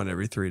you're getting one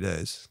every 3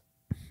 days.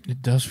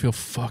 It does feel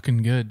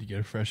fucking good to get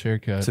a fresh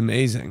haircut. It's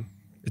amazing.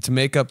 It's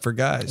makeup for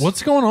guys.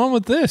 What's going on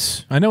with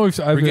this? I know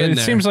it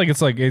seems like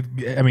it's like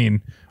I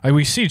mean,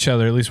 we see each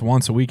other at least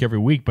once a week, every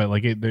week, but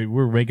like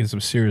we're making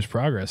some serious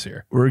progress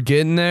here. We're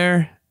getting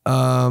there.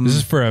 Is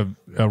this for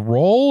a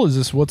role? Is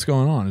this what's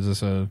going on? Is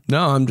this a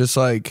No, I'm just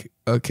like,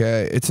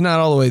 okay, it's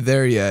not all the way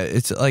there yet.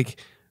 It's like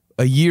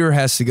a year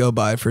has to go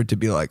by for it to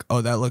be like,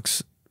 oh, that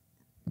looks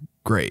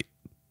great.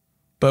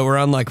 But we're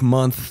on like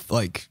month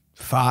like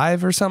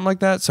 5 or something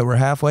like that, so we're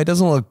halfway. It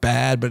doesn't look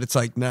bad, but it's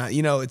like not,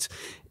 you know,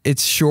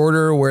 it's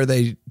shorter where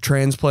they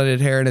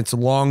transplanted hair and it's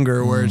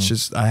longer where it's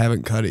just I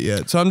haven't cut it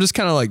yet. So I'm just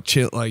kind of like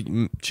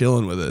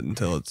chilling with it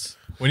until it's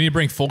We need to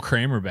bring full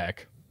Kramer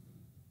back.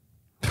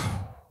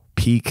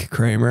 peak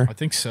Kramer. I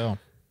think so.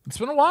 It's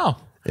been a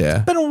while. Yeah.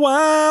 Been a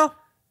while.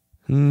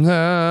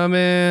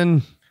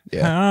 Man.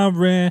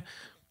 Yeah.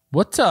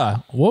 What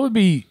would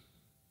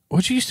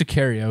you used to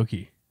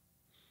karaoke?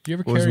 Do you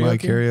ever What was karaoke? my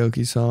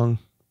karaoke song?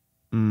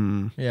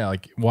 Yeah,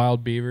 like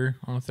Wild Beaver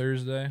on a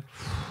Thursday.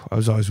 I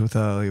was always with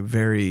a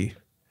very,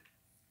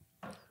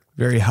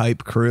 very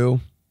hype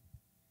crew,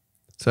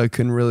 so I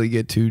couldn't really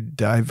get too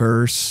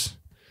diverse.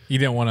 You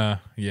didn't want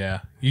to,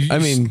 yeah.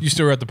 You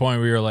still were at the point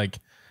where you were like,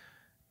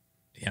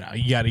 you know,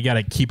 you got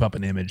to keep up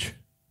an image.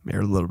 Maybe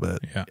a little bit,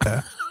 Yeah.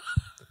 a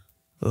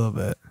little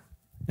bit.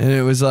 And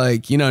it was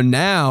like, you know,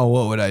 now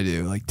what would I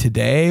do? Like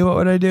today, what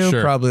would I do?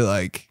 Sure. Probably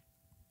like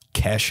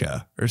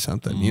Kesha or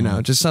something. You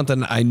know, just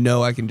something I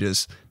know I can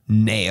just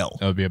nail.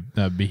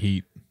 That'd be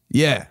heat.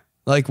 Yeah.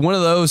 Like one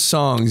of those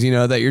songs, you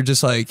know, that you're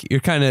just like, you're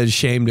kind of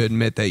ashamed to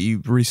admit that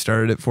you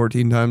restarted it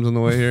 14 times on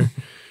the way here.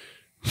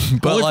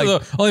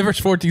 But only for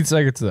 14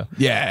 seconds though.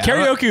 Yeah.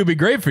 Karaoke would be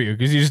great for you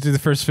because you just do the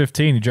first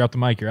 15, you drop the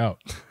mic, you're out.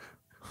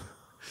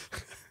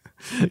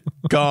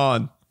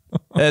 Gone.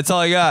 That's all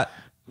I got.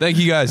 Thank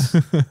you guys.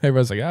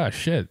 Everybody's like, oh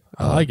shit,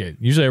 I like it.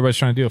 Usually everybody's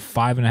trying to do a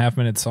 5.5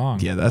 minute song.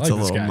 Yeah, that's I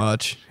like a little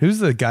much. Who's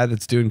the guy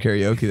that's doing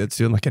karaoke that's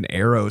doing like an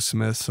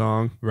Aerosmith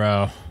song?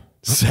 Bro.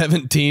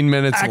 17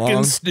 minutes I long.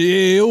 can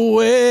still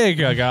wake.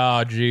 Like,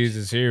 oh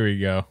Jesus, here we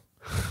go.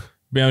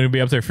 I'm gonna be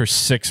up there for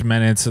 6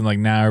 minutes, and like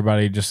now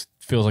everybody just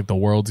feels like the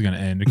world's gonna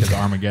end because of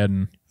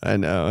Armageddon. I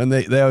know, and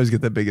they always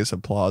get the biggest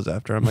applause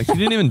after. I'm like, he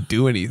didn't even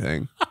do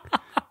anything.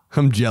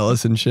 I'm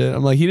jealous and shit.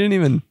 I'm like, he didn't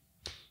even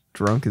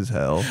drunk as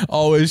hell.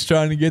 Always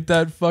trying to get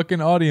that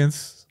fucking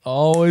audience.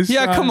 Always.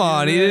 Yeah, come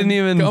on. He didn't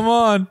even. Come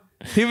on.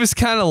 He was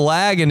kind of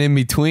lagging in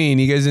between.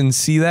 You guys didn't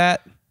see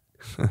that?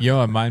 You know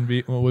what mine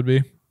be? What would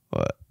be?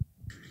 What?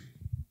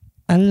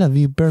 I love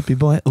you, Burpee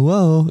Boy.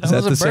 Whoa. Is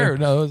that the same?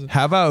 No, it wasn't.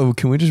 How about,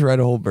 can we just write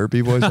a whole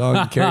Burpee Boy song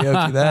and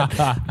karaoke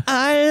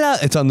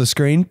that? It's on the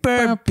screen.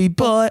 Burpee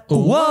Boy.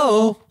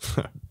 Whoa.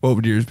 What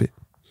would yours be?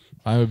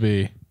 I would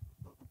be.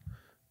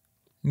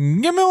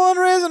 Give me one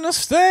reason to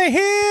stay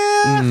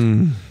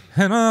here, and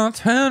I'll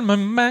turn my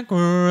back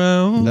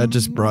around. That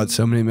just brought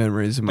so many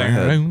memories in my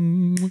head.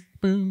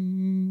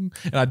 And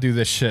I'd do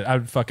this shit. I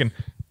would fucking.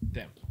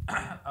 Damn.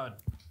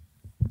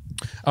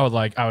 I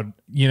would,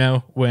 you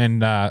know,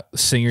 when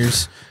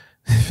singers,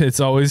 it's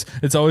always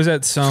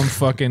at some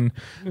fucking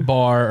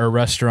bar or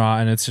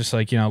restaurant, and it's just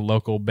like, you know,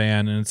 local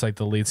band, and it's like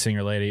the lead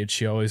singer lady, and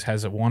she always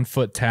has a 1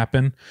 foot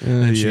tapping,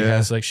 and she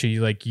has like, she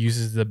like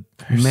uses the.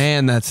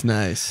 Man, that's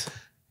nice.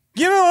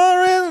 Give me one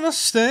reason to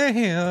stay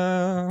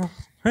here,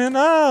 and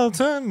I'll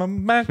turn my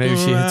back Maybe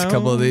she hits a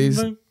couple of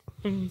these.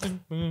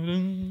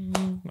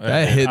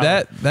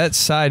 That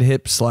side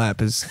hip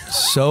slap is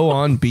so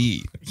on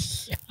beat.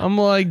 I'm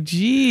like,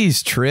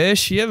 geez,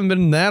 Trish, you haven't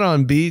been that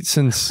on beat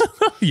since.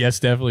 Yes,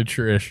 definitely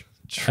Trish.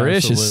 Trish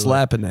Absolutely. is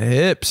slapping the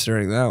hips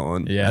during that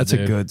one. Yeah, that's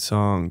dude. a good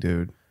song,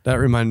 dude. That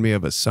reminded me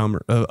of a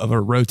summer of a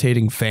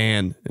rotating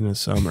fan in a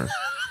summer.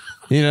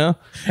 You know,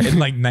 In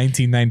like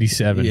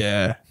 1997.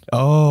 yeah.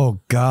 Oh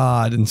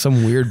God, in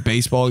some weird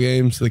baseball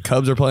games, the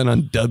Cubs are playing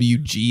on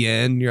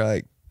WGN. You're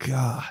like,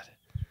 God,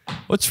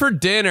 what's for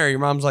dinner? Your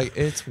mom's like,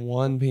 it's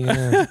 1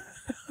 p.m.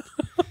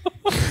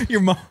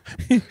 Your mom.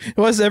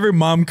 Was every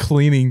mom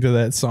cleaning to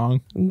that song?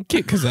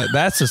 Because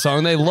that's the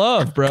song they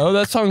love, bro.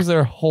 That song's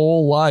their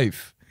whole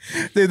life.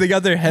 They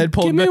got their head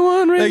pulled Give me back.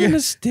 one They reason got-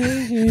 to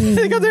stay.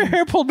 They got their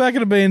hair pulled back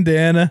in a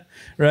bandana,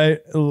 right?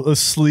 A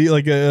sleeve,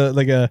 like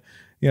a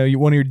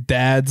one of your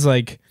dad's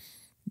like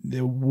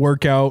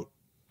workout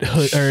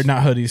or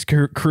not hoodies,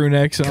 crew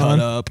necks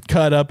on,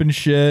 cut up and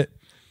shit,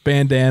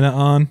 bandana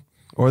on.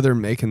 Or they're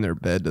making their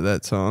bed to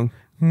that song.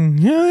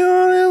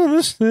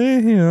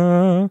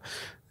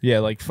 Yeah,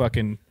 like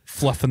fucking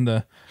fluffing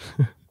the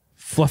big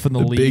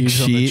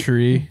leaves on the sheet.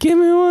 tree. Give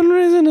me one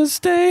reason to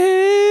stay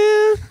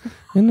here,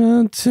 and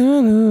I'll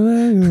turn it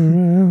back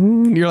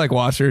around. You're like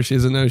watching her. She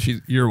doesn't know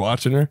you're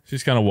watching her.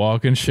 She's kind of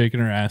walking, shaking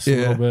her ass a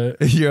little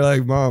bit. You're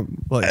like,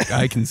 Mom, like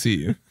I can see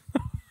you.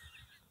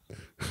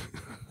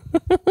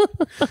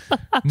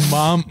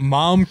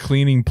 Mom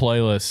cleaning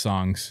playlist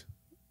songs.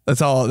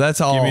 That's all.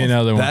 Give me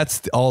another one.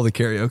 That's all the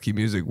karaoke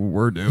music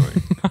we're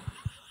doing.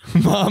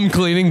 Mom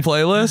cleaning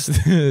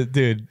playlist.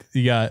 Dude,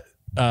 you got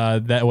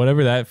that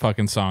whatever that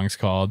fucking song's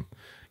called.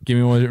 Give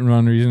me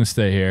one reason to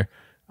stay here.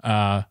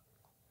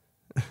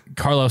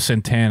 Carlos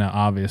Santana,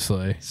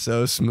 obviously.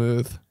 So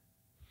smooth.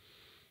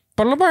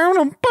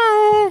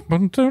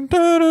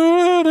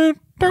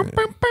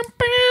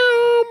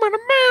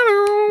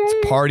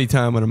 It's party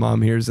time when a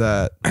mom hears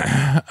that.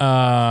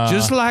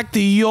 Just like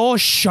the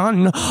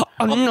ocean,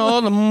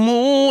 another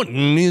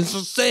moon is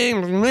the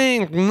same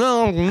thing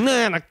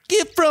that I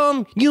get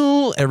from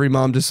you. Every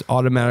mom just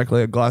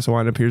automatically a glass of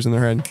wine appears in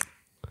their head.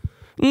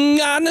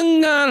 Gotta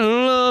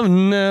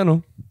love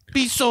that'll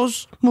be so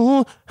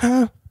smooth.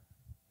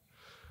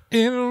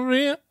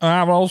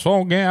 I've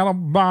also got a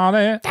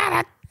body.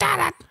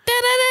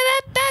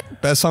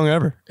 Best song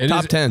ever.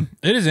 Top 10.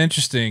 It is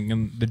interesting,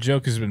 and the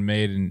joke has been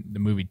made in the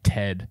movie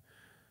Ted,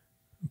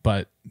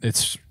 but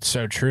it's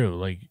so true.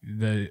 Like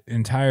the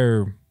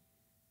entire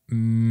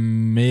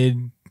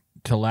mid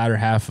to latter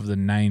half of the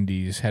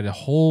 90s had a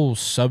whole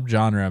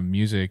subgenre of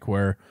music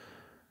where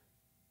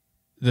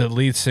the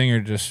lead singer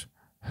just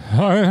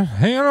Oh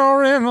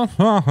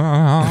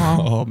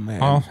man.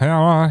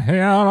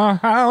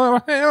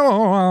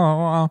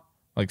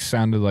 like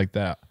sounded like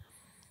that.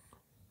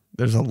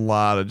 There's a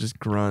lot of just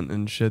grunt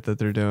and shit that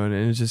they're doing,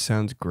 and it just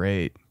sounds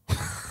great.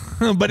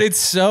 But it's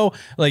so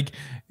like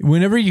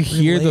whenever you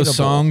hear Relatable. those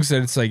songs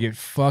that it's like it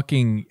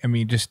fucking, I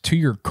mean, just to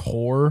your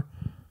core,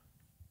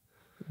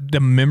 the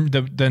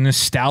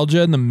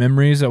nostalgia and the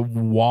memories that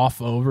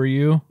waft over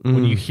you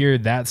when you hear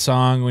that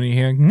song, when you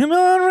hear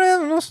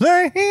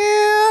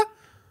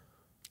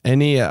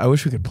I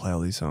wish we could play all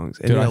these songs.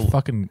 dude,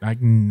 I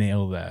can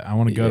nail that. I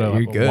want to go Yeah,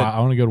 to you're good. I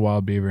want to go to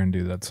Wild Beaver and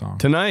do that song.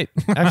 Tonight.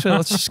 Actually,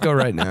 let's just go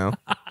right now.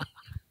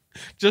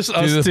 Just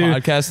Do the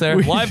podcast there.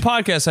 Live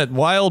podcast at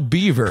Wild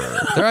Beaver.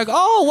 They're like,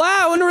 oh,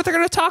 wow, I wonder what they're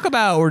going to talk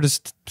about. We're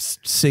just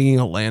singing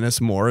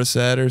Alanis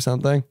Morissette or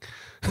something.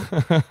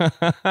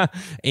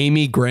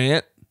 Amy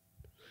Grant.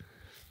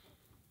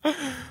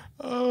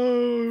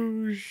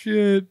 Oh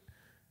shit.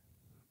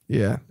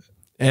 Yeah.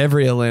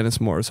 Every Alanis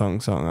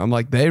Morissette song. I'm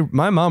like,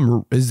 my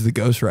mom is the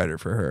ghostwriter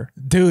for her.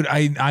 Dude,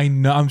 I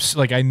know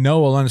I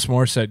know Alanis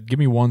Morissette. Give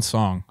me one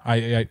song.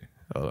 I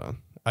Hold on.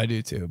 I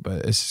do too,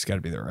 but it's just got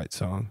to be the right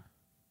song.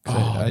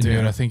 Oh,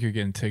 dude, I think you're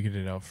getting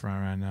ticketed out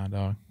front right now,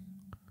 dog.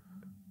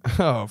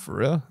 Oh, for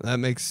real? That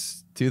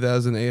makes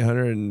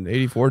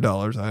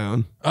 $2,884 I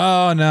own.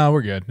 Oh, no,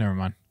 we're good. Never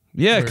mind.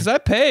 Yeah, because I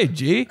paid,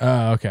 G.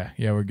 Oh, okay.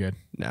 Yeah, we're good.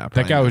 Nah,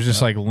 That guy was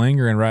just like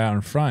lingering right out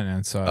in front.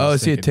 And so I was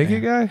is he a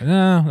thinking, ticket guy?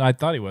 No, I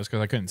thought he was because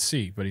I couldn't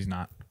see, but he's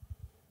not.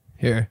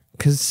 Here.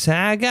 Because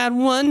I got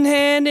one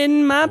hand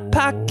in my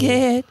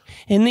pocket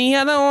and the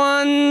other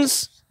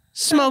one's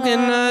smoking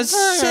a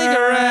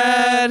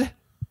cigarette.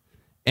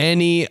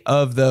 Any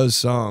of those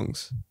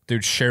songs.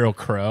 Dude, Sheryl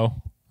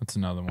Crow. That's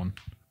another one.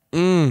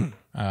 Mm.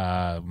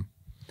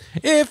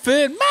 If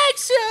it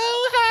makes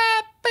you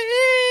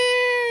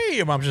happy.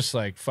 Your mom's just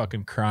like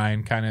fucking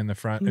crying kind of in the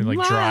front and like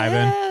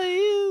driving. Why are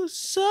you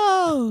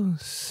so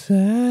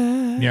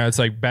sad? Yeah, it's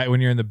like back when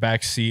you're in the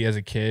back seat as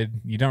a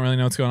kid, you don't really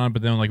know what's going on,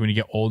 but then like when you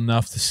get old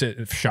enough to sit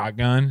with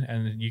shotgun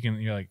and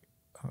you're like,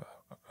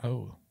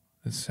 oh,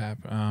 this is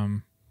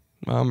happening.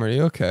 Mom, are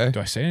you okay? Do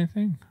I say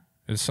anything?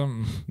 Is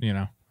something, you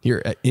know?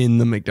 You're in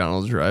the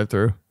McDonald's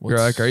drive-thru. You're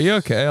like, are you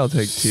okay? I'll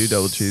take 2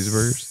 double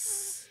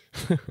cheeseburgers.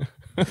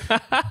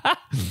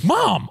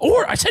 Mom,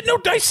 I said no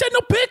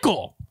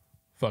pickle.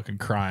 Fucking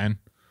crying.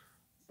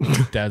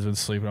 Dad's been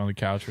sleeping on the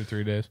couch for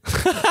 3 days.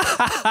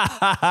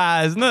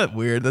 Isn't that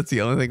weird? That's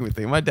the only thing we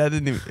think. My dad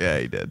didn't even. Yeah,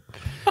 he did.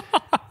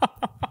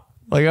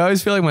 Like I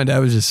always feel like my dad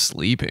was just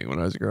sleeping when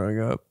I was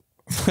growing up.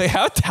 Like,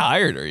 how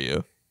tired are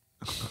you?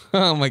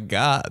 Oh my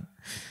god.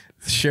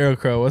 Sheryl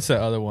Crow. What's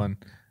that other one?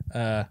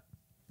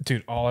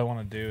 Dude, all I want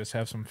to do is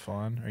have some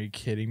fun. Are you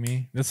kidding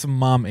me? That's the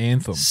mom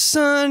anthem.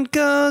 Sun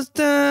goes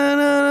down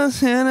on a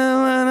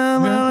Santa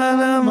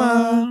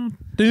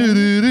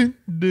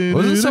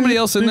Wasn't somebody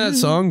else in that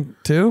song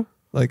too?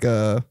 Like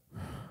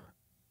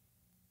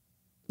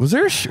was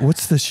there?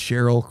 What's the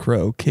Sheryl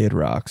Crow Kid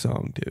Rock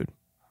song, dude?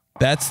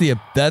 That's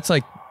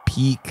like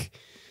peak.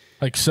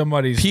 Like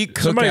somebody's peak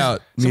cookout.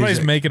 Somebody's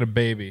music. making a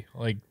baby.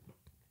 Like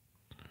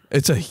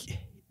it's a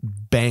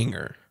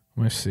banger.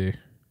 Let me see.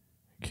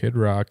 Kid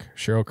Rock,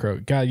 Sheryl Crow.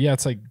 God, yeah,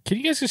 it's like, can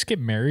you guys just get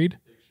married?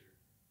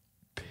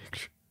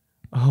 Picture.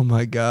 Oh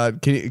my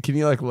god. Can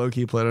you like low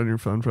key play it on your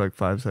phone for like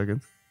 5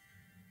 seconds?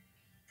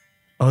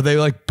 Oh, they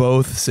like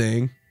both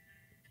sing.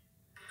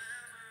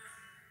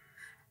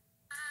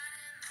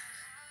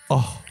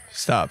 Oh,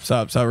 stop.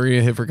 We're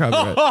gonna hit for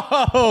copyright.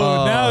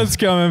 Oh, now it's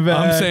coming back.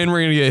 I'm saying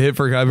we're gonna get hit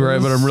for copyright,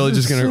 but I'm really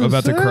just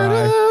about to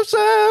cry.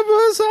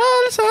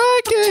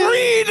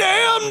 3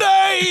 damn days.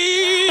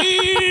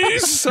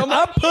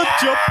 I put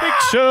your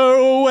picture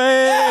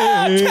away.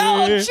 Yeah,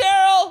 tell him,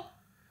 Cheryl.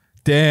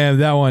 Damn,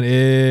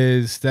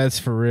 that's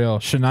for real.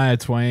 Shania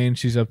Twain,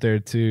 she's up there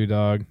too,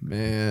 dog.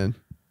 Man,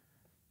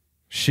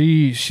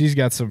 she's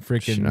got some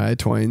freaking Shania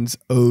Twain's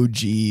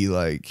OG.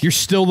 Like, You're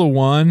Still the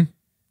One.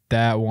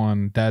 That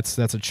one, that's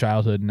a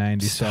childhood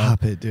 90s song.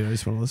 Stop it, dude. I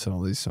just want to listen to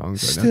all these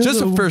songs right now. Just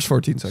the first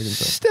 14 seconds.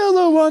 Though. Still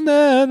the one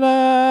that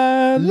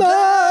I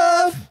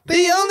love. The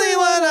only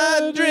one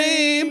I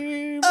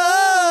dream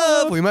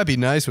of. We might be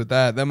nice with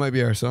that. That might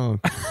be our song.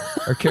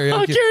 Our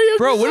karaoke. Karaoke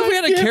Bro, what if we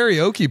had a song, yeah.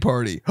 karaoke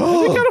party?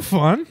 That'd be kind of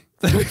fun.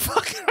 That'd be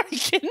fucking, are you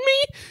kidding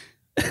me?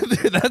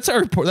 Dude, that's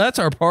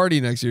our party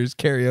next year is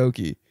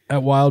karaoke.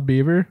 At Wild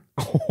Beaver.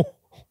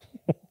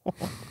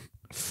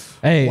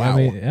 Hey, Wow. I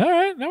mean, all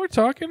right, now we're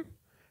talking.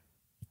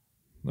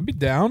 Let me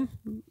down.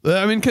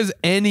 I mean, because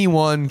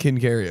anyone can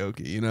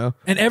karaoke, you know?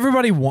 And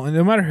everybody wants,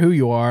 no matter who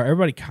you are,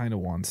 everybody kind of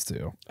wants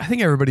to. I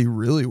think everybody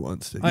really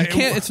wants to. You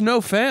can't, it's no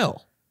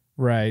fail.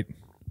 Right.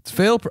 It's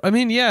fail. I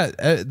mean, yeah,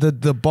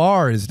 the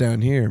bar is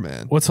down here,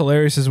 man. What's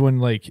hilarious is when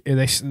like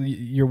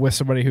you're with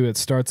somebody who it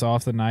starts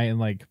off the night and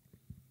like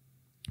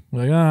oh,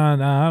 no,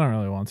 I don't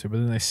really want to, but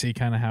then they see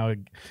kind of how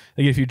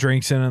they get a few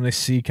drinks in and they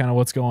see kind of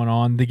what's going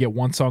on. They get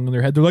one song in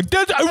their head. They're like,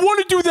 I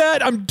want to do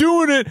that. I'm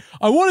doing it.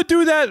 I want to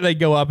do that. They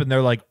go up and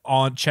they're like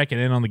on checking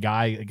in on the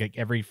guy like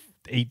every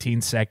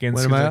 18 seconds.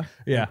 When am I?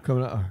 Yeah.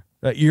 Coming up.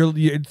 You're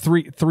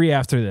three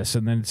after this,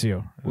 and then it's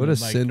you. What a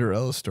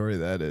Cinderella story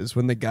that is.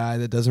 When the guy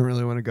that doesn't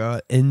really want to go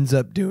out ends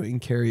up doing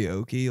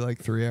karaoke like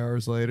 3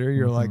 hours later,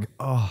 you're like,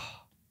 oh,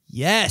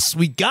 yes,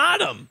 we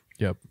got him.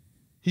 Yep.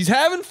 He's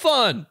having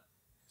fun.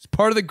 It's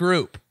part of the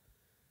group.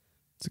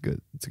 It's a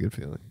good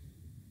feeling.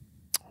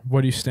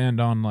 What do you stand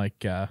on?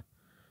 Like, I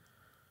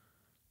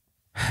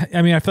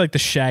mean, I feel like the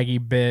Shaggy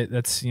bit.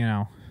 That's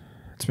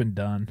it's been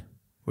done.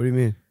 What do you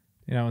mean?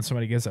 When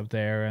somebody gets up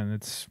there and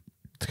it's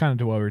kind of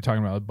to what we were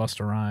talking about with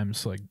Busta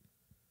Rhymes. Like,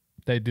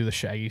 they do the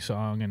Shaggy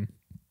song and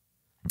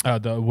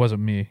it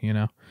wasn't me,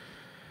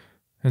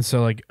 And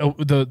so like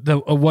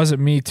the It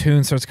Wasn't Me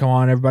tune starts to come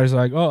on. Everybody's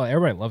like, oh,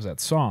 everybody loves that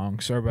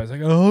song. So everybody's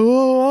like,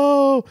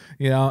 oh,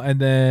 and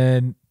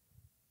then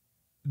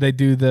they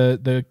do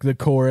the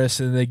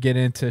chorus and they get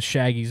into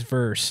Shaggy's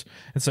verse.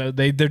 And so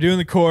they're doing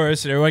the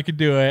chorus and everybody can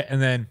do it.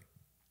 And then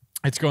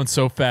it's going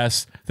so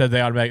fast that they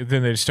automatically,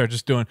 then they just start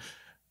just doing,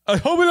 and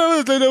then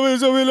they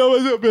was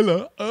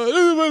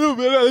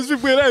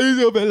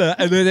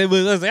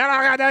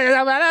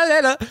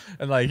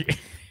and like,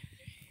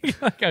 you're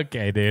like,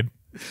 okay, dude.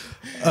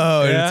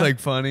 Oh, and Yeah. it's like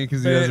funny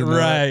because he doesn't know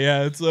right, it.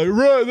 yeah. It's like,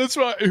 right, that's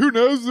right. Who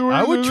knows the words?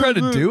 I would try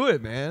to do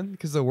it, man,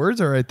 because the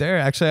words are right there.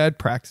 Actually, I'd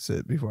practice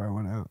it before I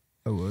went out.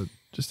 I would.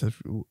 Just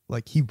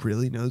like, he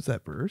really knows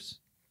that verse.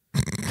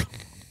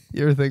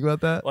 You ever think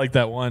about that? Like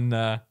that one,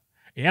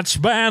 it's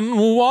been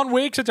 1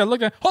 week since I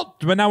looked at,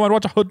 but now I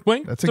watch a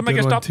hoodwink. That's a to make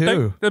good it one, stop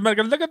too. To make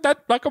it look at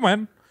that like a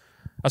man.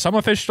 A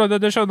summer fish to the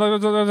dish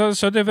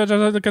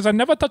because I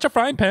never touch a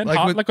frying pan. Like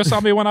Hot with- like a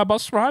zombie when I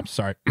bust rhymes.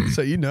 Sorry.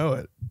 So you know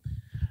it.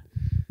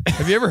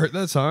 Have you ever heard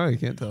that song? I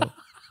can't tell.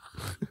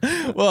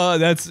 Well,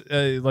 that's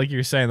like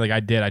you're saying. Like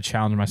I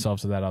challenged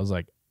myself to that. I was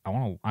like, I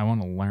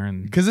want to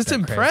learn Because it's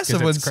that craze,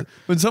 impressive 'cause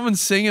when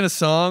someone's singing a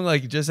song,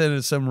 like just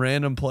at some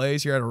random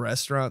place. You're at a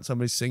restaurant,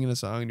 somebody's singing a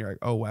song, and you're like,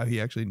 oh wow, he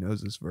actually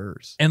knows this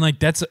verse. and like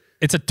it's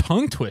a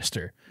tongue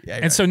twister. Yeah,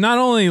 and so not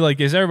only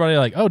like is everybody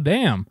like, oh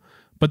damn,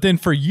 but then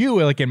for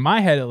you, like in my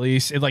head at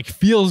least, it like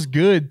feels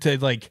good to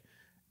like.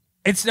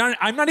 It's not.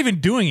 I'm not even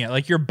doing it.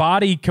 Like your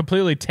body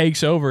completely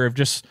takes over of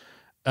just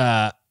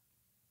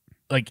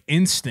like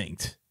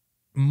instinct,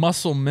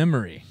 muscle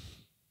memory.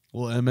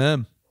 Little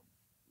MM.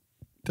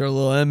 Throw a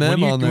little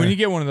MM on there. When you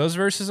get one of those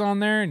verses on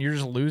there and you're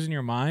just losing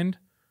your mind,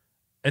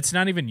 it's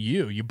not even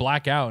you. You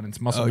black out and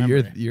it's muscle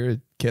memory. You're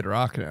a Kid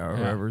Rock now, or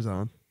whoever's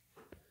on.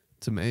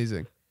 It's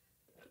amazing.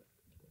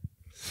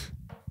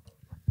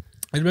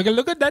 And we can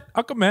look at that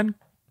Aquaman.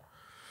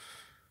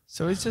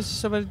 So it's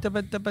just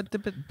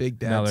big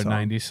dad Another song.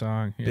 90s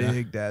song. Yeah.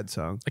 Big dad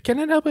song. I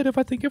cannot help it if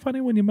I think you're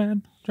funny when you're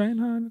mad. Trying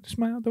hard to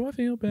smile, though I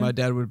feel bad. My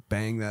dad would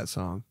bang that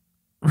song.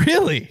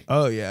 Really?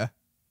 Oh yeah,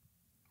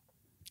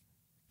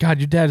 God,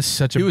 your dad is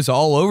such he a was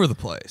all over the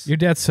place. your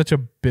dad's such a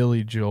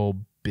Billy Joel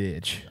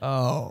bitch.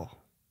 Oh,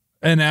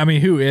 And I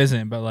mean, who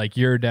isn't? But like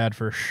your dad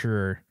for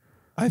sure.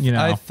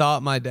 I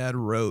thought my dad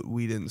wrote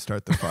 "We Didn't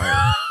Start the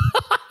Fire."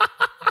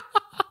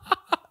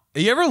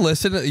 You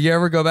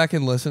ever go back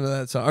and listen to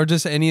that song, or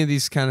just any of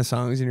these kind of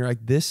songs, and you're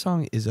like, this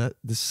song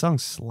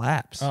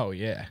slaps. Oh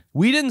yeah.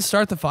 We Didn't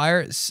Start the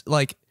Fire.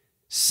 Like,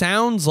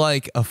 sounds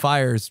like a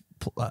fire's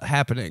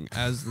happening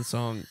as the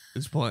song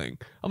is playing.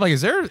 I'm like,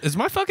 is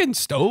my fucking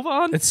stove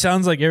on? It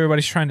sounds like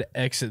everybody's trying to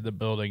exit the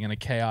building in a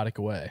chaotic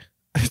way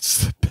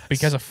It's the best.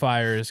 because a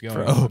fire is going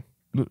Bro,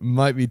 on.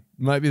 might be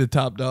the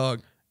top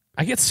dog.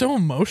 I get so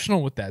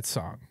emotional with that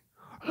song.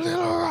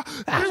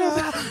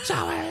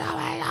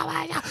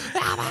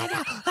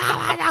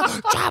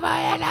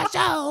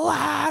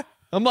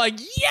 I'm like,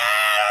 yeah,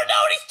 I don't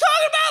know what he's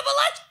talking about,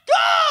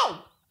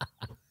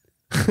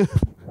 but let's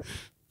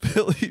go.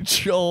 Billy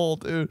Joel,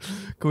 dude.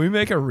 Can we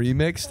make a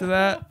remix to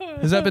that?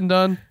 Has that been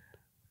done?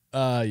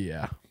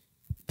 Yeah.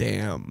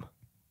 Damn.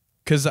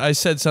 Because I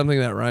said something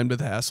that rhymed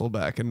with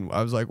Hasselbeck, and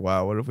I was like,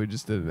 wow, what if we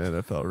just did an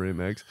NFL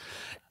remix?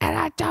 And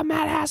I done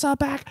that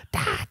Hasselbeck.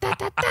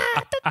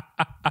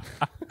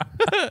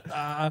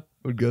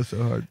 Would go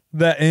so hard.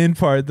 That end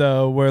part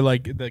though, where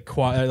like the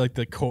choir,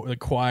 the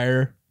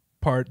choir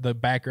part, the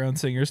background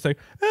singers say,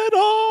 and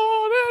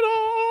on and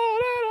on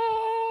and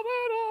on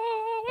and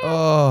on.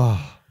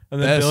 Oh.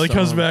 And then best Billy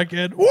comes song. back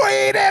in.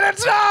 We didn't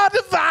start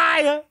the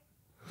fire.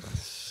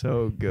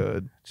 So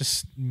good.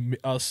 Just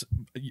us,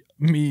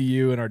 me,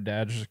 you, and our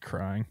dad just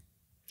crying.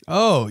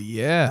 Oh,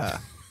 yeah.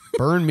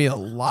 Burn me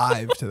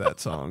alive to that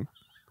song.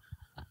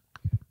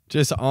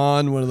 Just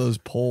on one of those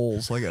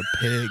poles like a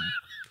pig.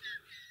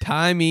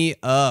 Tie me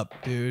up,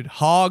 dude.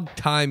 Hog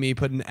tie me,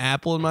 put an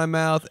apple in my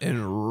mouth,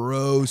 and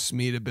roast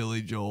me to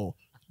Billy Joel.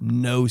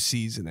 No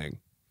seasoning.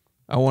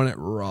 I want it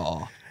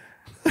raw.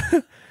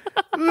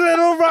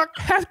 Little rock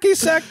hacky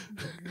sack.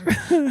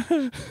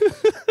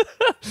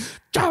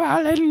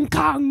 In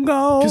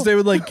Congo. Because they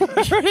would like,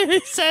 he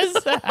says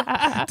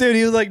that. dude,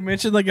 he would like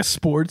mention like a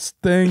sports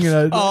thing.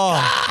 And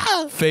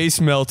Oh, face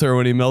melter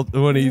when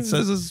he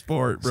says a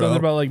sport, bro. something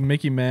about like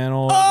Mickey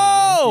Mantle.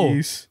 Oh!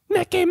 Yankees,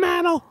 Mickey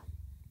Mantle.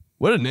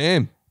 What a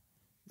name.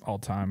 all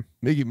time.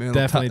 Mickey Mantle.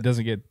 Definitely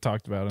doesn't get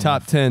talked about.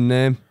 Top enough. 10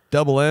 name.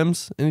 Double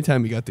M's.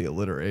 Anytime you got the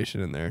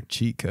alliteration in there.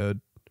 Cheat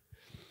code.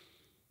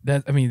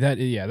 That's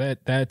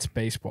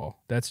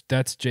baseball. That's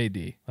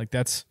JD. Like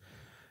that's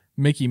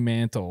Mickey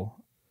Mantle.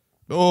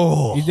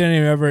 Oh. You didn't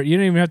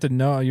even have to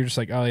know. You're just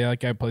like, oh yeah, that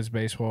guy plays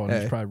baseball and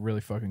Hey. he's probably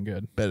really fucking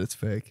good. Bet it's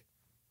fake.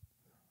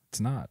 It's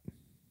not.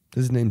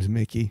 His name's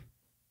Mickey.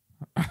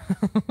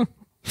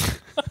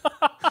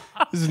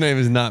 His name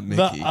is not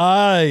Mickey. The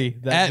eye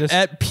that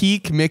At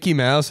peak Mickey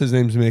Mouse, his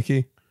name's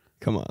Mickey.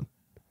 Come on.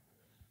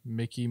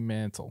 Mickey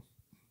Mantle.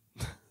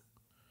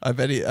 I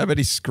bet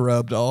he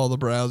scrubbed all the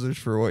browsers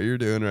for what you're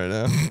doing right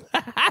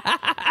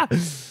now.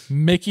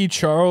 Mickey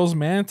Charles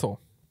Mantle.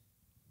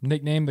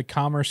 Nicknamed the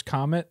Commerce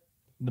Comet.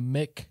 The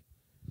Mick.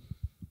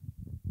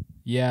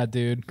 Yeah,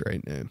 dude.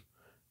 Great name.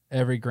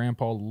 Every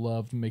grandpa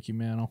loved Mickey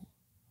Mantle.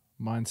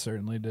 Mine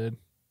certainly did.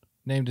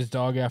 Named his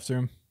dog after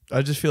him.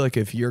 I just feel like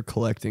if you're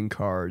collecting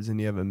cards and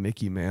you have a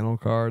Mickey Mantle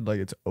card, like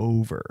it's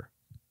over.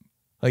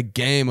 Like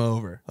game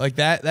over. Like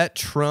that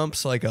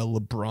trumps like a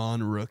LeBron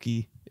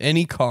rookie.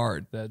 Any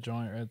card. That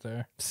joint right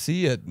there.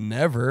 See it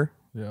never.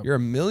 Yep. You're a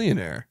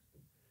millionaire.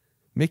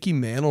 Mickey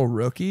Mantle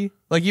rookie?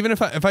 Like even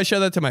if I show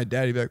that to my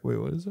dad, he'd be like, wait,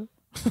 what is it?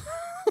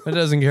 He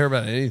doesn't care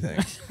about anything.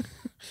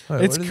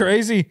 Wait, It's what is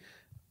crazy.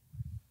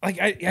 Like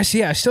I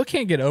see. I still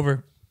can't get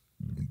over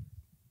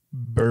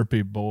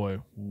Burpee Boy.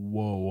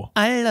 Whoa,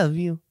 I love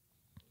you.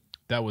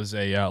 that was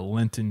a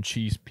Lenten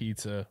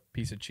piece of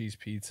cheese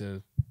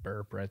pizza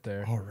burp right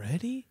there.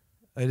 Already?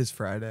 It is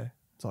Friday.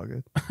 It's all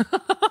good.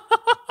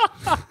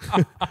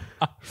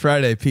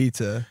 Friday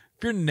pizza.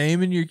 If you're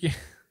naming your kid,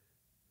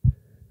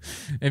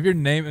 if you're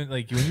naming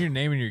like when you're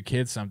naming your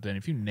kid something,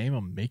 if you name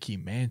him Mickey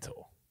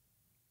Mantle,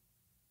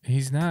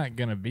 he's not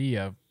gonna be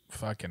a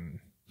fucking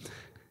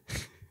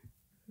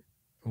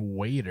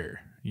waiter.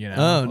 You know?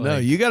 Oh no,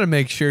 Like- you got to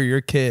make sure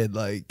your kid,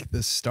 like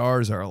the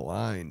stars are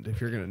aligned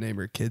if you're gonna name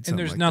your kid And something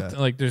there's like nothing that.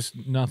 like there's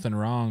nothing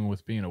wrong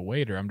with being a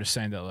waiter. I'm just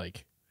saying that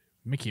like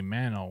Mickey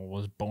Mantle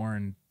was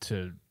born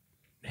to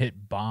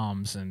hit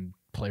bombs and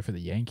play for the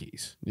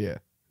Yankees. Yeah,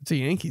 it's a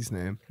Yankees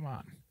name. Come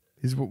on.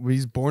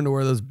 He's born to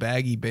wear those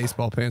baggy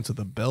baseball pants with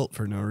a belt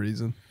for no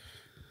reason.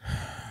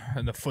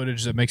 And the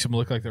footage that makes them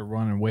look like they're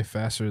running way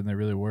faster than they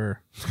really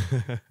were.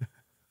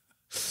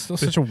 Still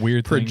such a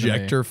weird thing to me.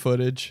 Projector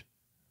footage.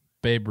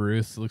 Babe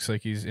Ruth looks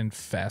like he's in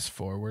Fast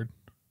Forward.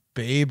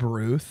 Babe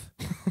Ruth.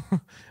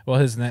 Well,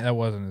 his name that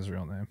wasn't his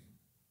real name.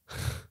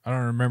 I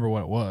don't remember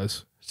what it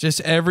was.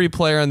 Just every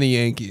player on the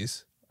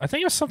Yankees. I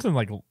think it was something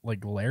like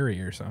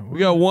Larry or something. We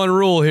got one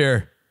rule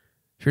here.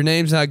 If your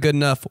name's not good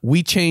enough,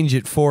 we change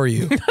it for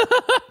you.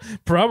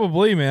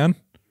 Probably, man.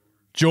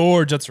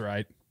 George, that's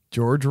right.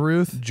 George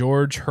Ruth?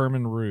 George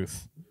Herman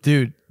Ruth.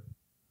 Dude.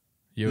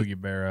 Yogi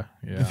Berra,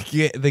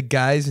 yeah. The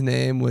guy's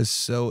name was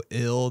so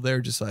ill.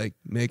 They're just like,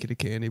 make it a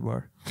candy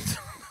bar.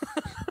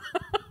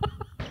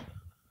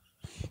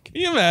 Can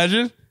you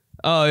imagine?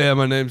 Oh, yeah,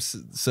 my name's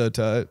so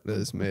tight. I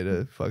just made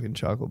a fucking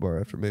chocolate bar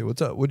after me.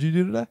 What's up? What'd you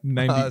do today?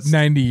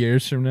 90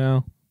 years from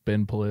now,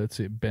 Ben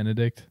Polizzi,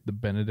 Benedict, the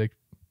Benedict.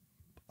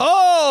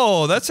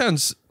 Oh, that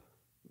sounds...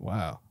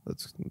 Wow,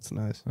 that's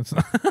nice. That's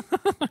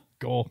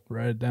goal.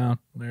 Write it down.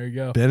 There you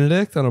go.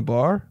 Benedict on a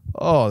bar?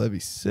 Oh, that'd be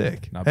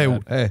sick. Not hey,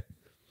 bad. hey.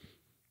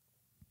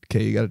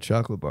 Okay, you got a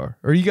chocolate bar.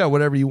 Or you got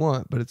whatever you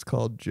want, but it's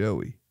called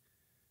Joey.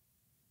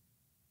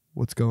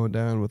 What's going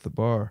down with the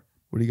bar?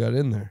 What do you got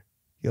in there?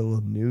 You got a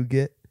little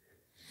nougat?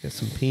 Got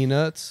some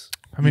peanuts?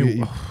 I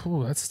mean,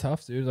 that's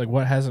tough, dude. Like,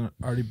 what hasn't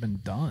already been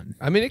done?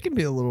 I mean, it can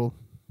be a little...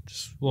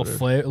 Just A little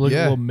flavor, a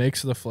little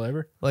mix of the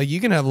flavor. Like, you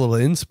can have a little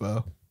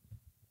inspo.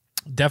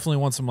 Definitely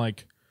want some,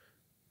 like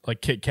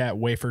Kit Kat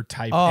wafer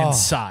type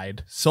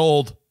inside.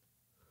 Sold.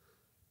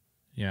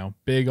 You know,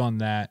 big on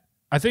that.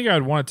 I think I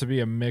would want it to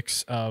be a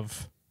mix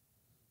of...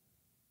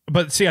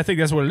 But see, I think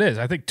that's what it is.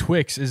 I think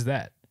Twix is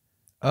that.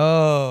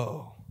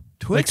 Oh.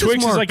 Twix, Twix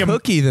is more is like a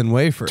cookie than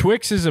wafer.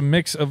 Twix is a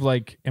mix of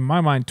like, in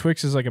my mind,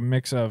 Twix is like a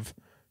mix of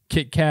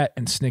Kit Kat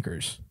and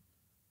Snickers.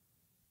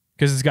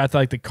 Because it's got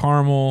like the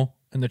caramel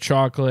and the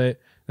chocolate,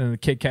 and the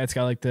Kit Kat's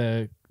got like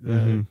the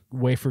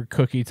wafer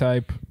cookie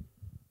type.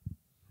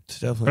 It's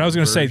definitely But I was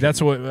going to say,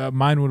 that's what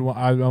mine would want.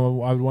 I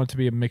would want it to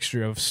be a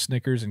mixture of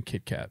Snickers and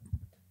Kit Kat.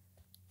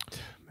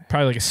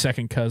 Probably like a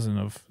second cousin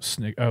of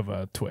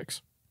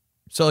Twix.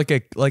 So like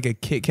a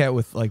Kit Kat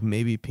with like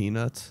maybe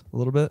peanuts a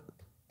little bit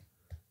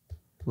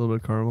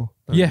of caramel.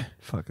 Yeah.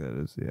 Fuck that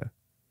is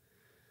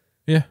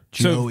Yeah.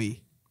 Joey.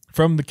 So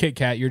from the Kit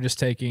Kat, you're just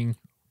taking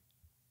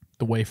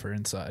the wafer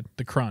inside,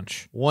 the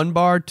crunch. 1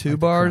 bar, 2 Like the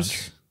bars,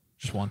 crunch.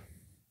 Just one.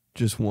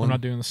 just one. I'm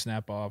not doing the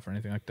snap off or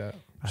anything like that.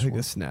 I think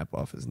the snap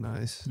off is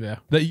nice. Yeah,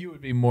 that you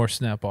would be more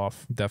snap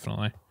off,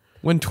 definitely.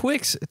 When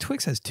Twix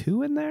has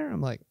 2 in there,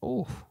 I'm like,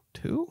 oh,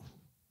 2?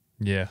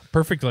 Yeah,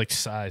 perfect like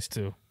size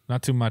too.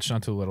 Not too much,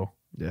 not too little.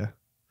 Yeah,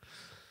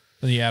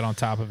 Then you add on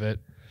top of it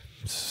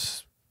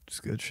it's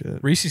good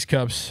shit. Reese's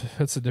cups.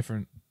 That's a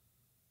different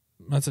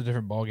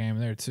ball game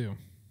there too.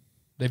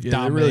 They've Yeah, they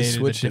dominated really the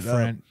switched it up.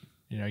 different.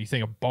 You know, you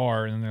think a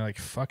bar, and then they're like,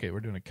 "Fuck it,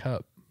 we're doing a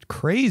cup."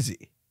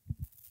 Crazy.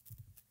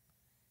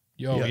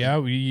 Yo, Yeah.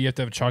 you have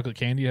to have a chocolate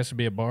candy. It has to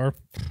be a bar.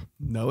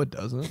 No, it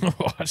doesn't.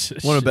 Watch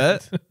this Want to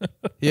shit.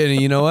 bet? Yeah,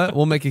 you know what?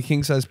 We'll make a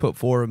king size. Put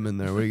 4 of them in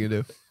there. What are you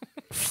gonna do?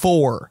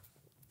 4.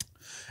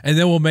 And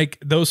then we'll make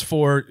those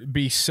 4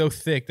 be so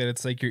thick that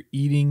it's like you're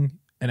eating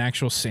an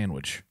actual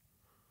sandwich.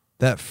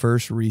 That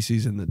first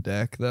Reese's in the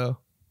deck, though.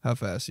 How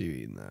fast are you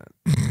eating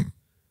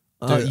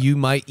that? You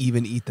might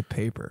even eat the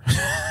paper.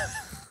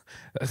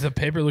 The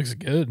paper looks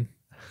good.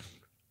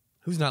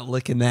 Who's not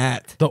licking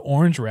that? The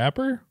orange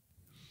wrapper?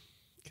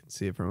 Can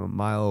see it from a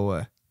mile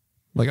away.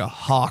 Like a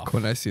hawk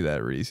when I see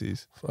that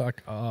Reese's.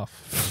 Fuck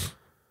off.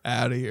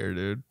 Out of here,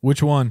 dude.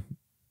 Which one?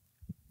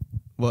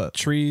 What?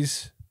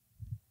 Trees,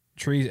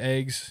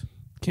 eggs?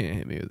 Can't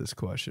hit me with this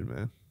question,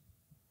 man.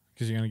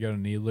 Because you're going to go to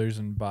Needler's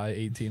and buy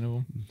 18 of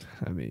them?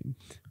 I mean,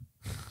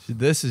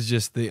 this is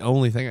just the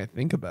only thing I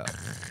think about.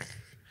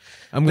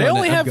 They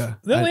only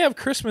have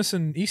Christmas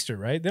and Easter,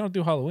 right? They don't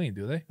do Halloween,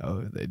 do they?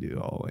 Oh, they do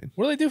Halloween.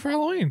 What do they do for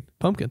Halloween?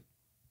 Pumpkin.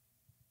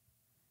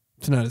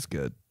 It's not as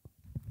good.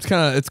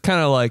 It's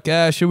kind of like,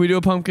 should we do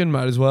a pumpkin?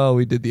 Might as well.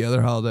 We did the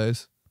other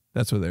holidays.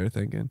 That's what they were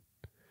thinking.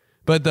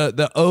 But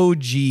the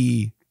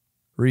OG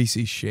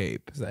Reese's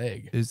shape It's the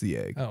egg. is the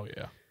egg. Oh,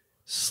 yeah.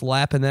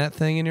 Slapping that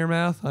thing in your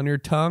mouth, on your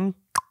tongue.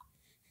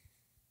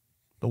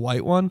 The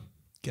white one?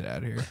 Get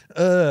out of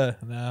here.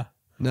 Nah.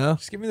 No?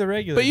 Just give me the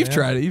regular. But you've man.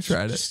 tried it. You've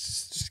tried it.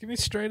 Just give me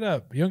straight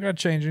up. You don't got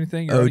to change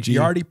anything. OG.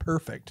 You're already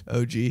perfect.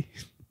 OG. You're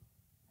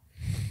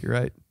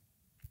right.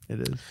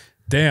 It is.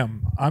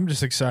 Damn. I'm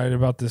just excited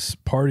about this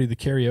party, the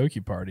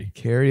karaoke party.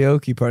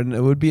 Karaoke party.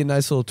 It would be a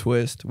nice little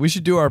twist. We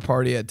should do our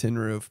party at Tin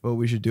Roof, but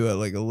we should do it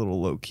like a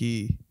little low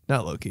key.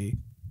 Not low key,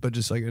 but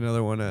just like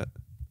another one at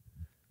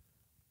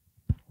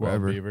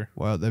Wild wherever. Beaver.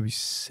 Wow, that'd be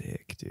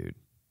sick, dude.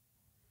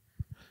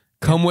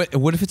 Come with.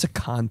 What if it's a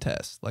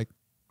contest? Like,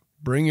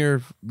 bring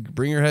your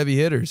heavy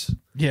hitters.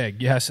 Yeah,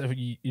 yes.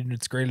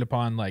 It's graded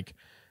upon like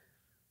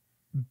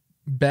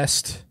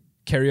best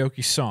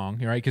karaoke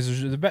song, right? Because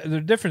there's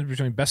the difference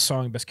between best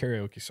song and best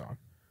karaoke song,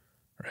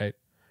 right?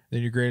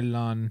 Then you're graded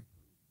on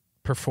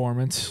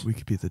performance. We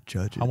could be the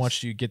judges. How much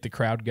do you get the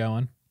crowd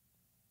going?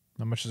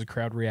 How much does the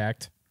crowd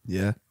react?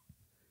 Yeah.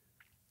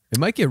 It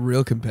might get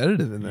real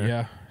competitive in there.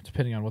 Yeah,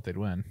 depending on what they'd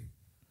win.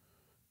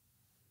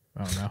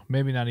 I don't know.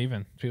 Maybe not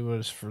even. People are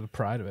just for the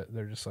pride of it.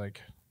 They're just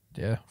like,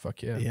 yeah,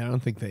 fuck yeah. Yeah, I don't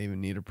think they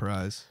even need a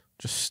prize.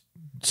 Just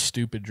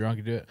stupid drunk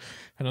and do it.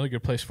 Another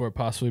good place for it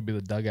possibly would be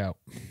the dugout.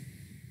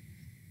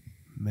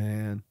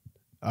 Man,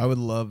 I would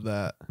love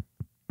that.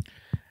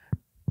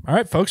 All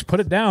right, folks, put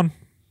it down.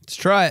 Let's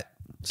try it.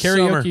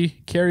 Summer.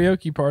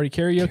 Karaoke party.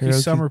 Karaoke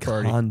summer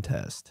party.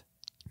 Contest.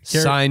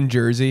 Signed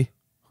jersey.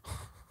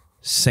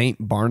 St.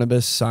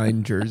 Barnabas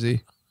signed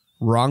jersey.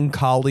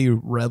 Roncalli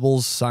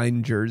Rebels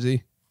signed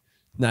jersey.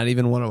 Not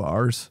even one of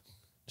ours.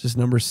 Just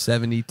number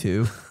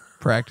 72.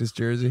 Practice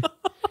jersey.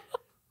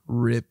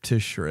 Ripped to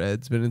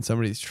shreds. Been in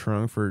somebody's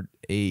trunk for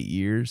 8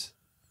 years.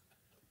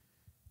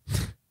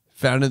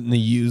 Found it in the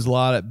used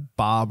lot at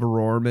Bob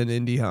Rohrman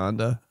Indy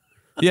Honda.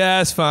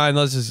 Yeah, it's fine.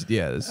 Let's just,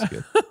 this is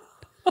good.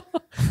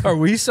 Are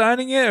we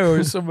signing it or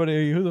is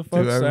somebody, who the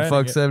fuck Whoever signing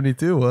fuck it?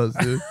 72 was,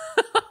 dude.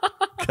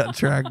 Got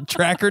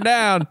track her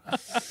down.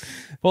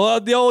 Pull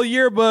out the old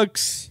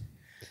yearbooks.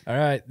 All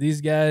right.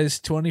 These guys,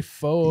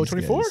 24?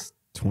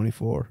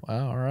 24.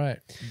 Wow. All right.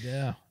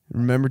 Yeah.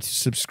 Remember to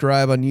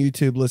subscribe on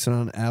YouTube, listen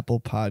on Apple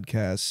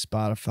Podcasts,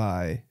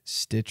 Spotify,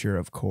 Stitcher,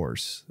 of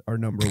course, our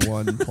number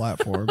one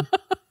platform.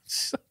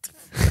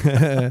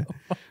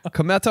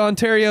 Come out to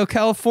Ontario,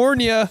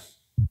 California.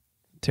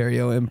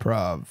 Ontario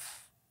Improv.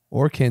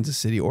 Or Kansas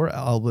City, or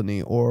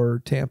Albany,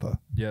 or Tampa.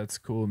 Yeah, that's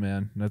cool,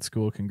 man. That's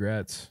cool.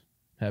 Congrats.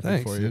 Happy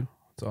Thanks, for you. dude.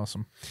 It's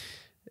awesome.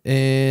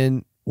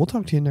 And we'll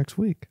talk to you next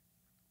week.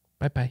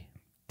 Bye-bye.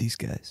 These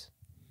guys.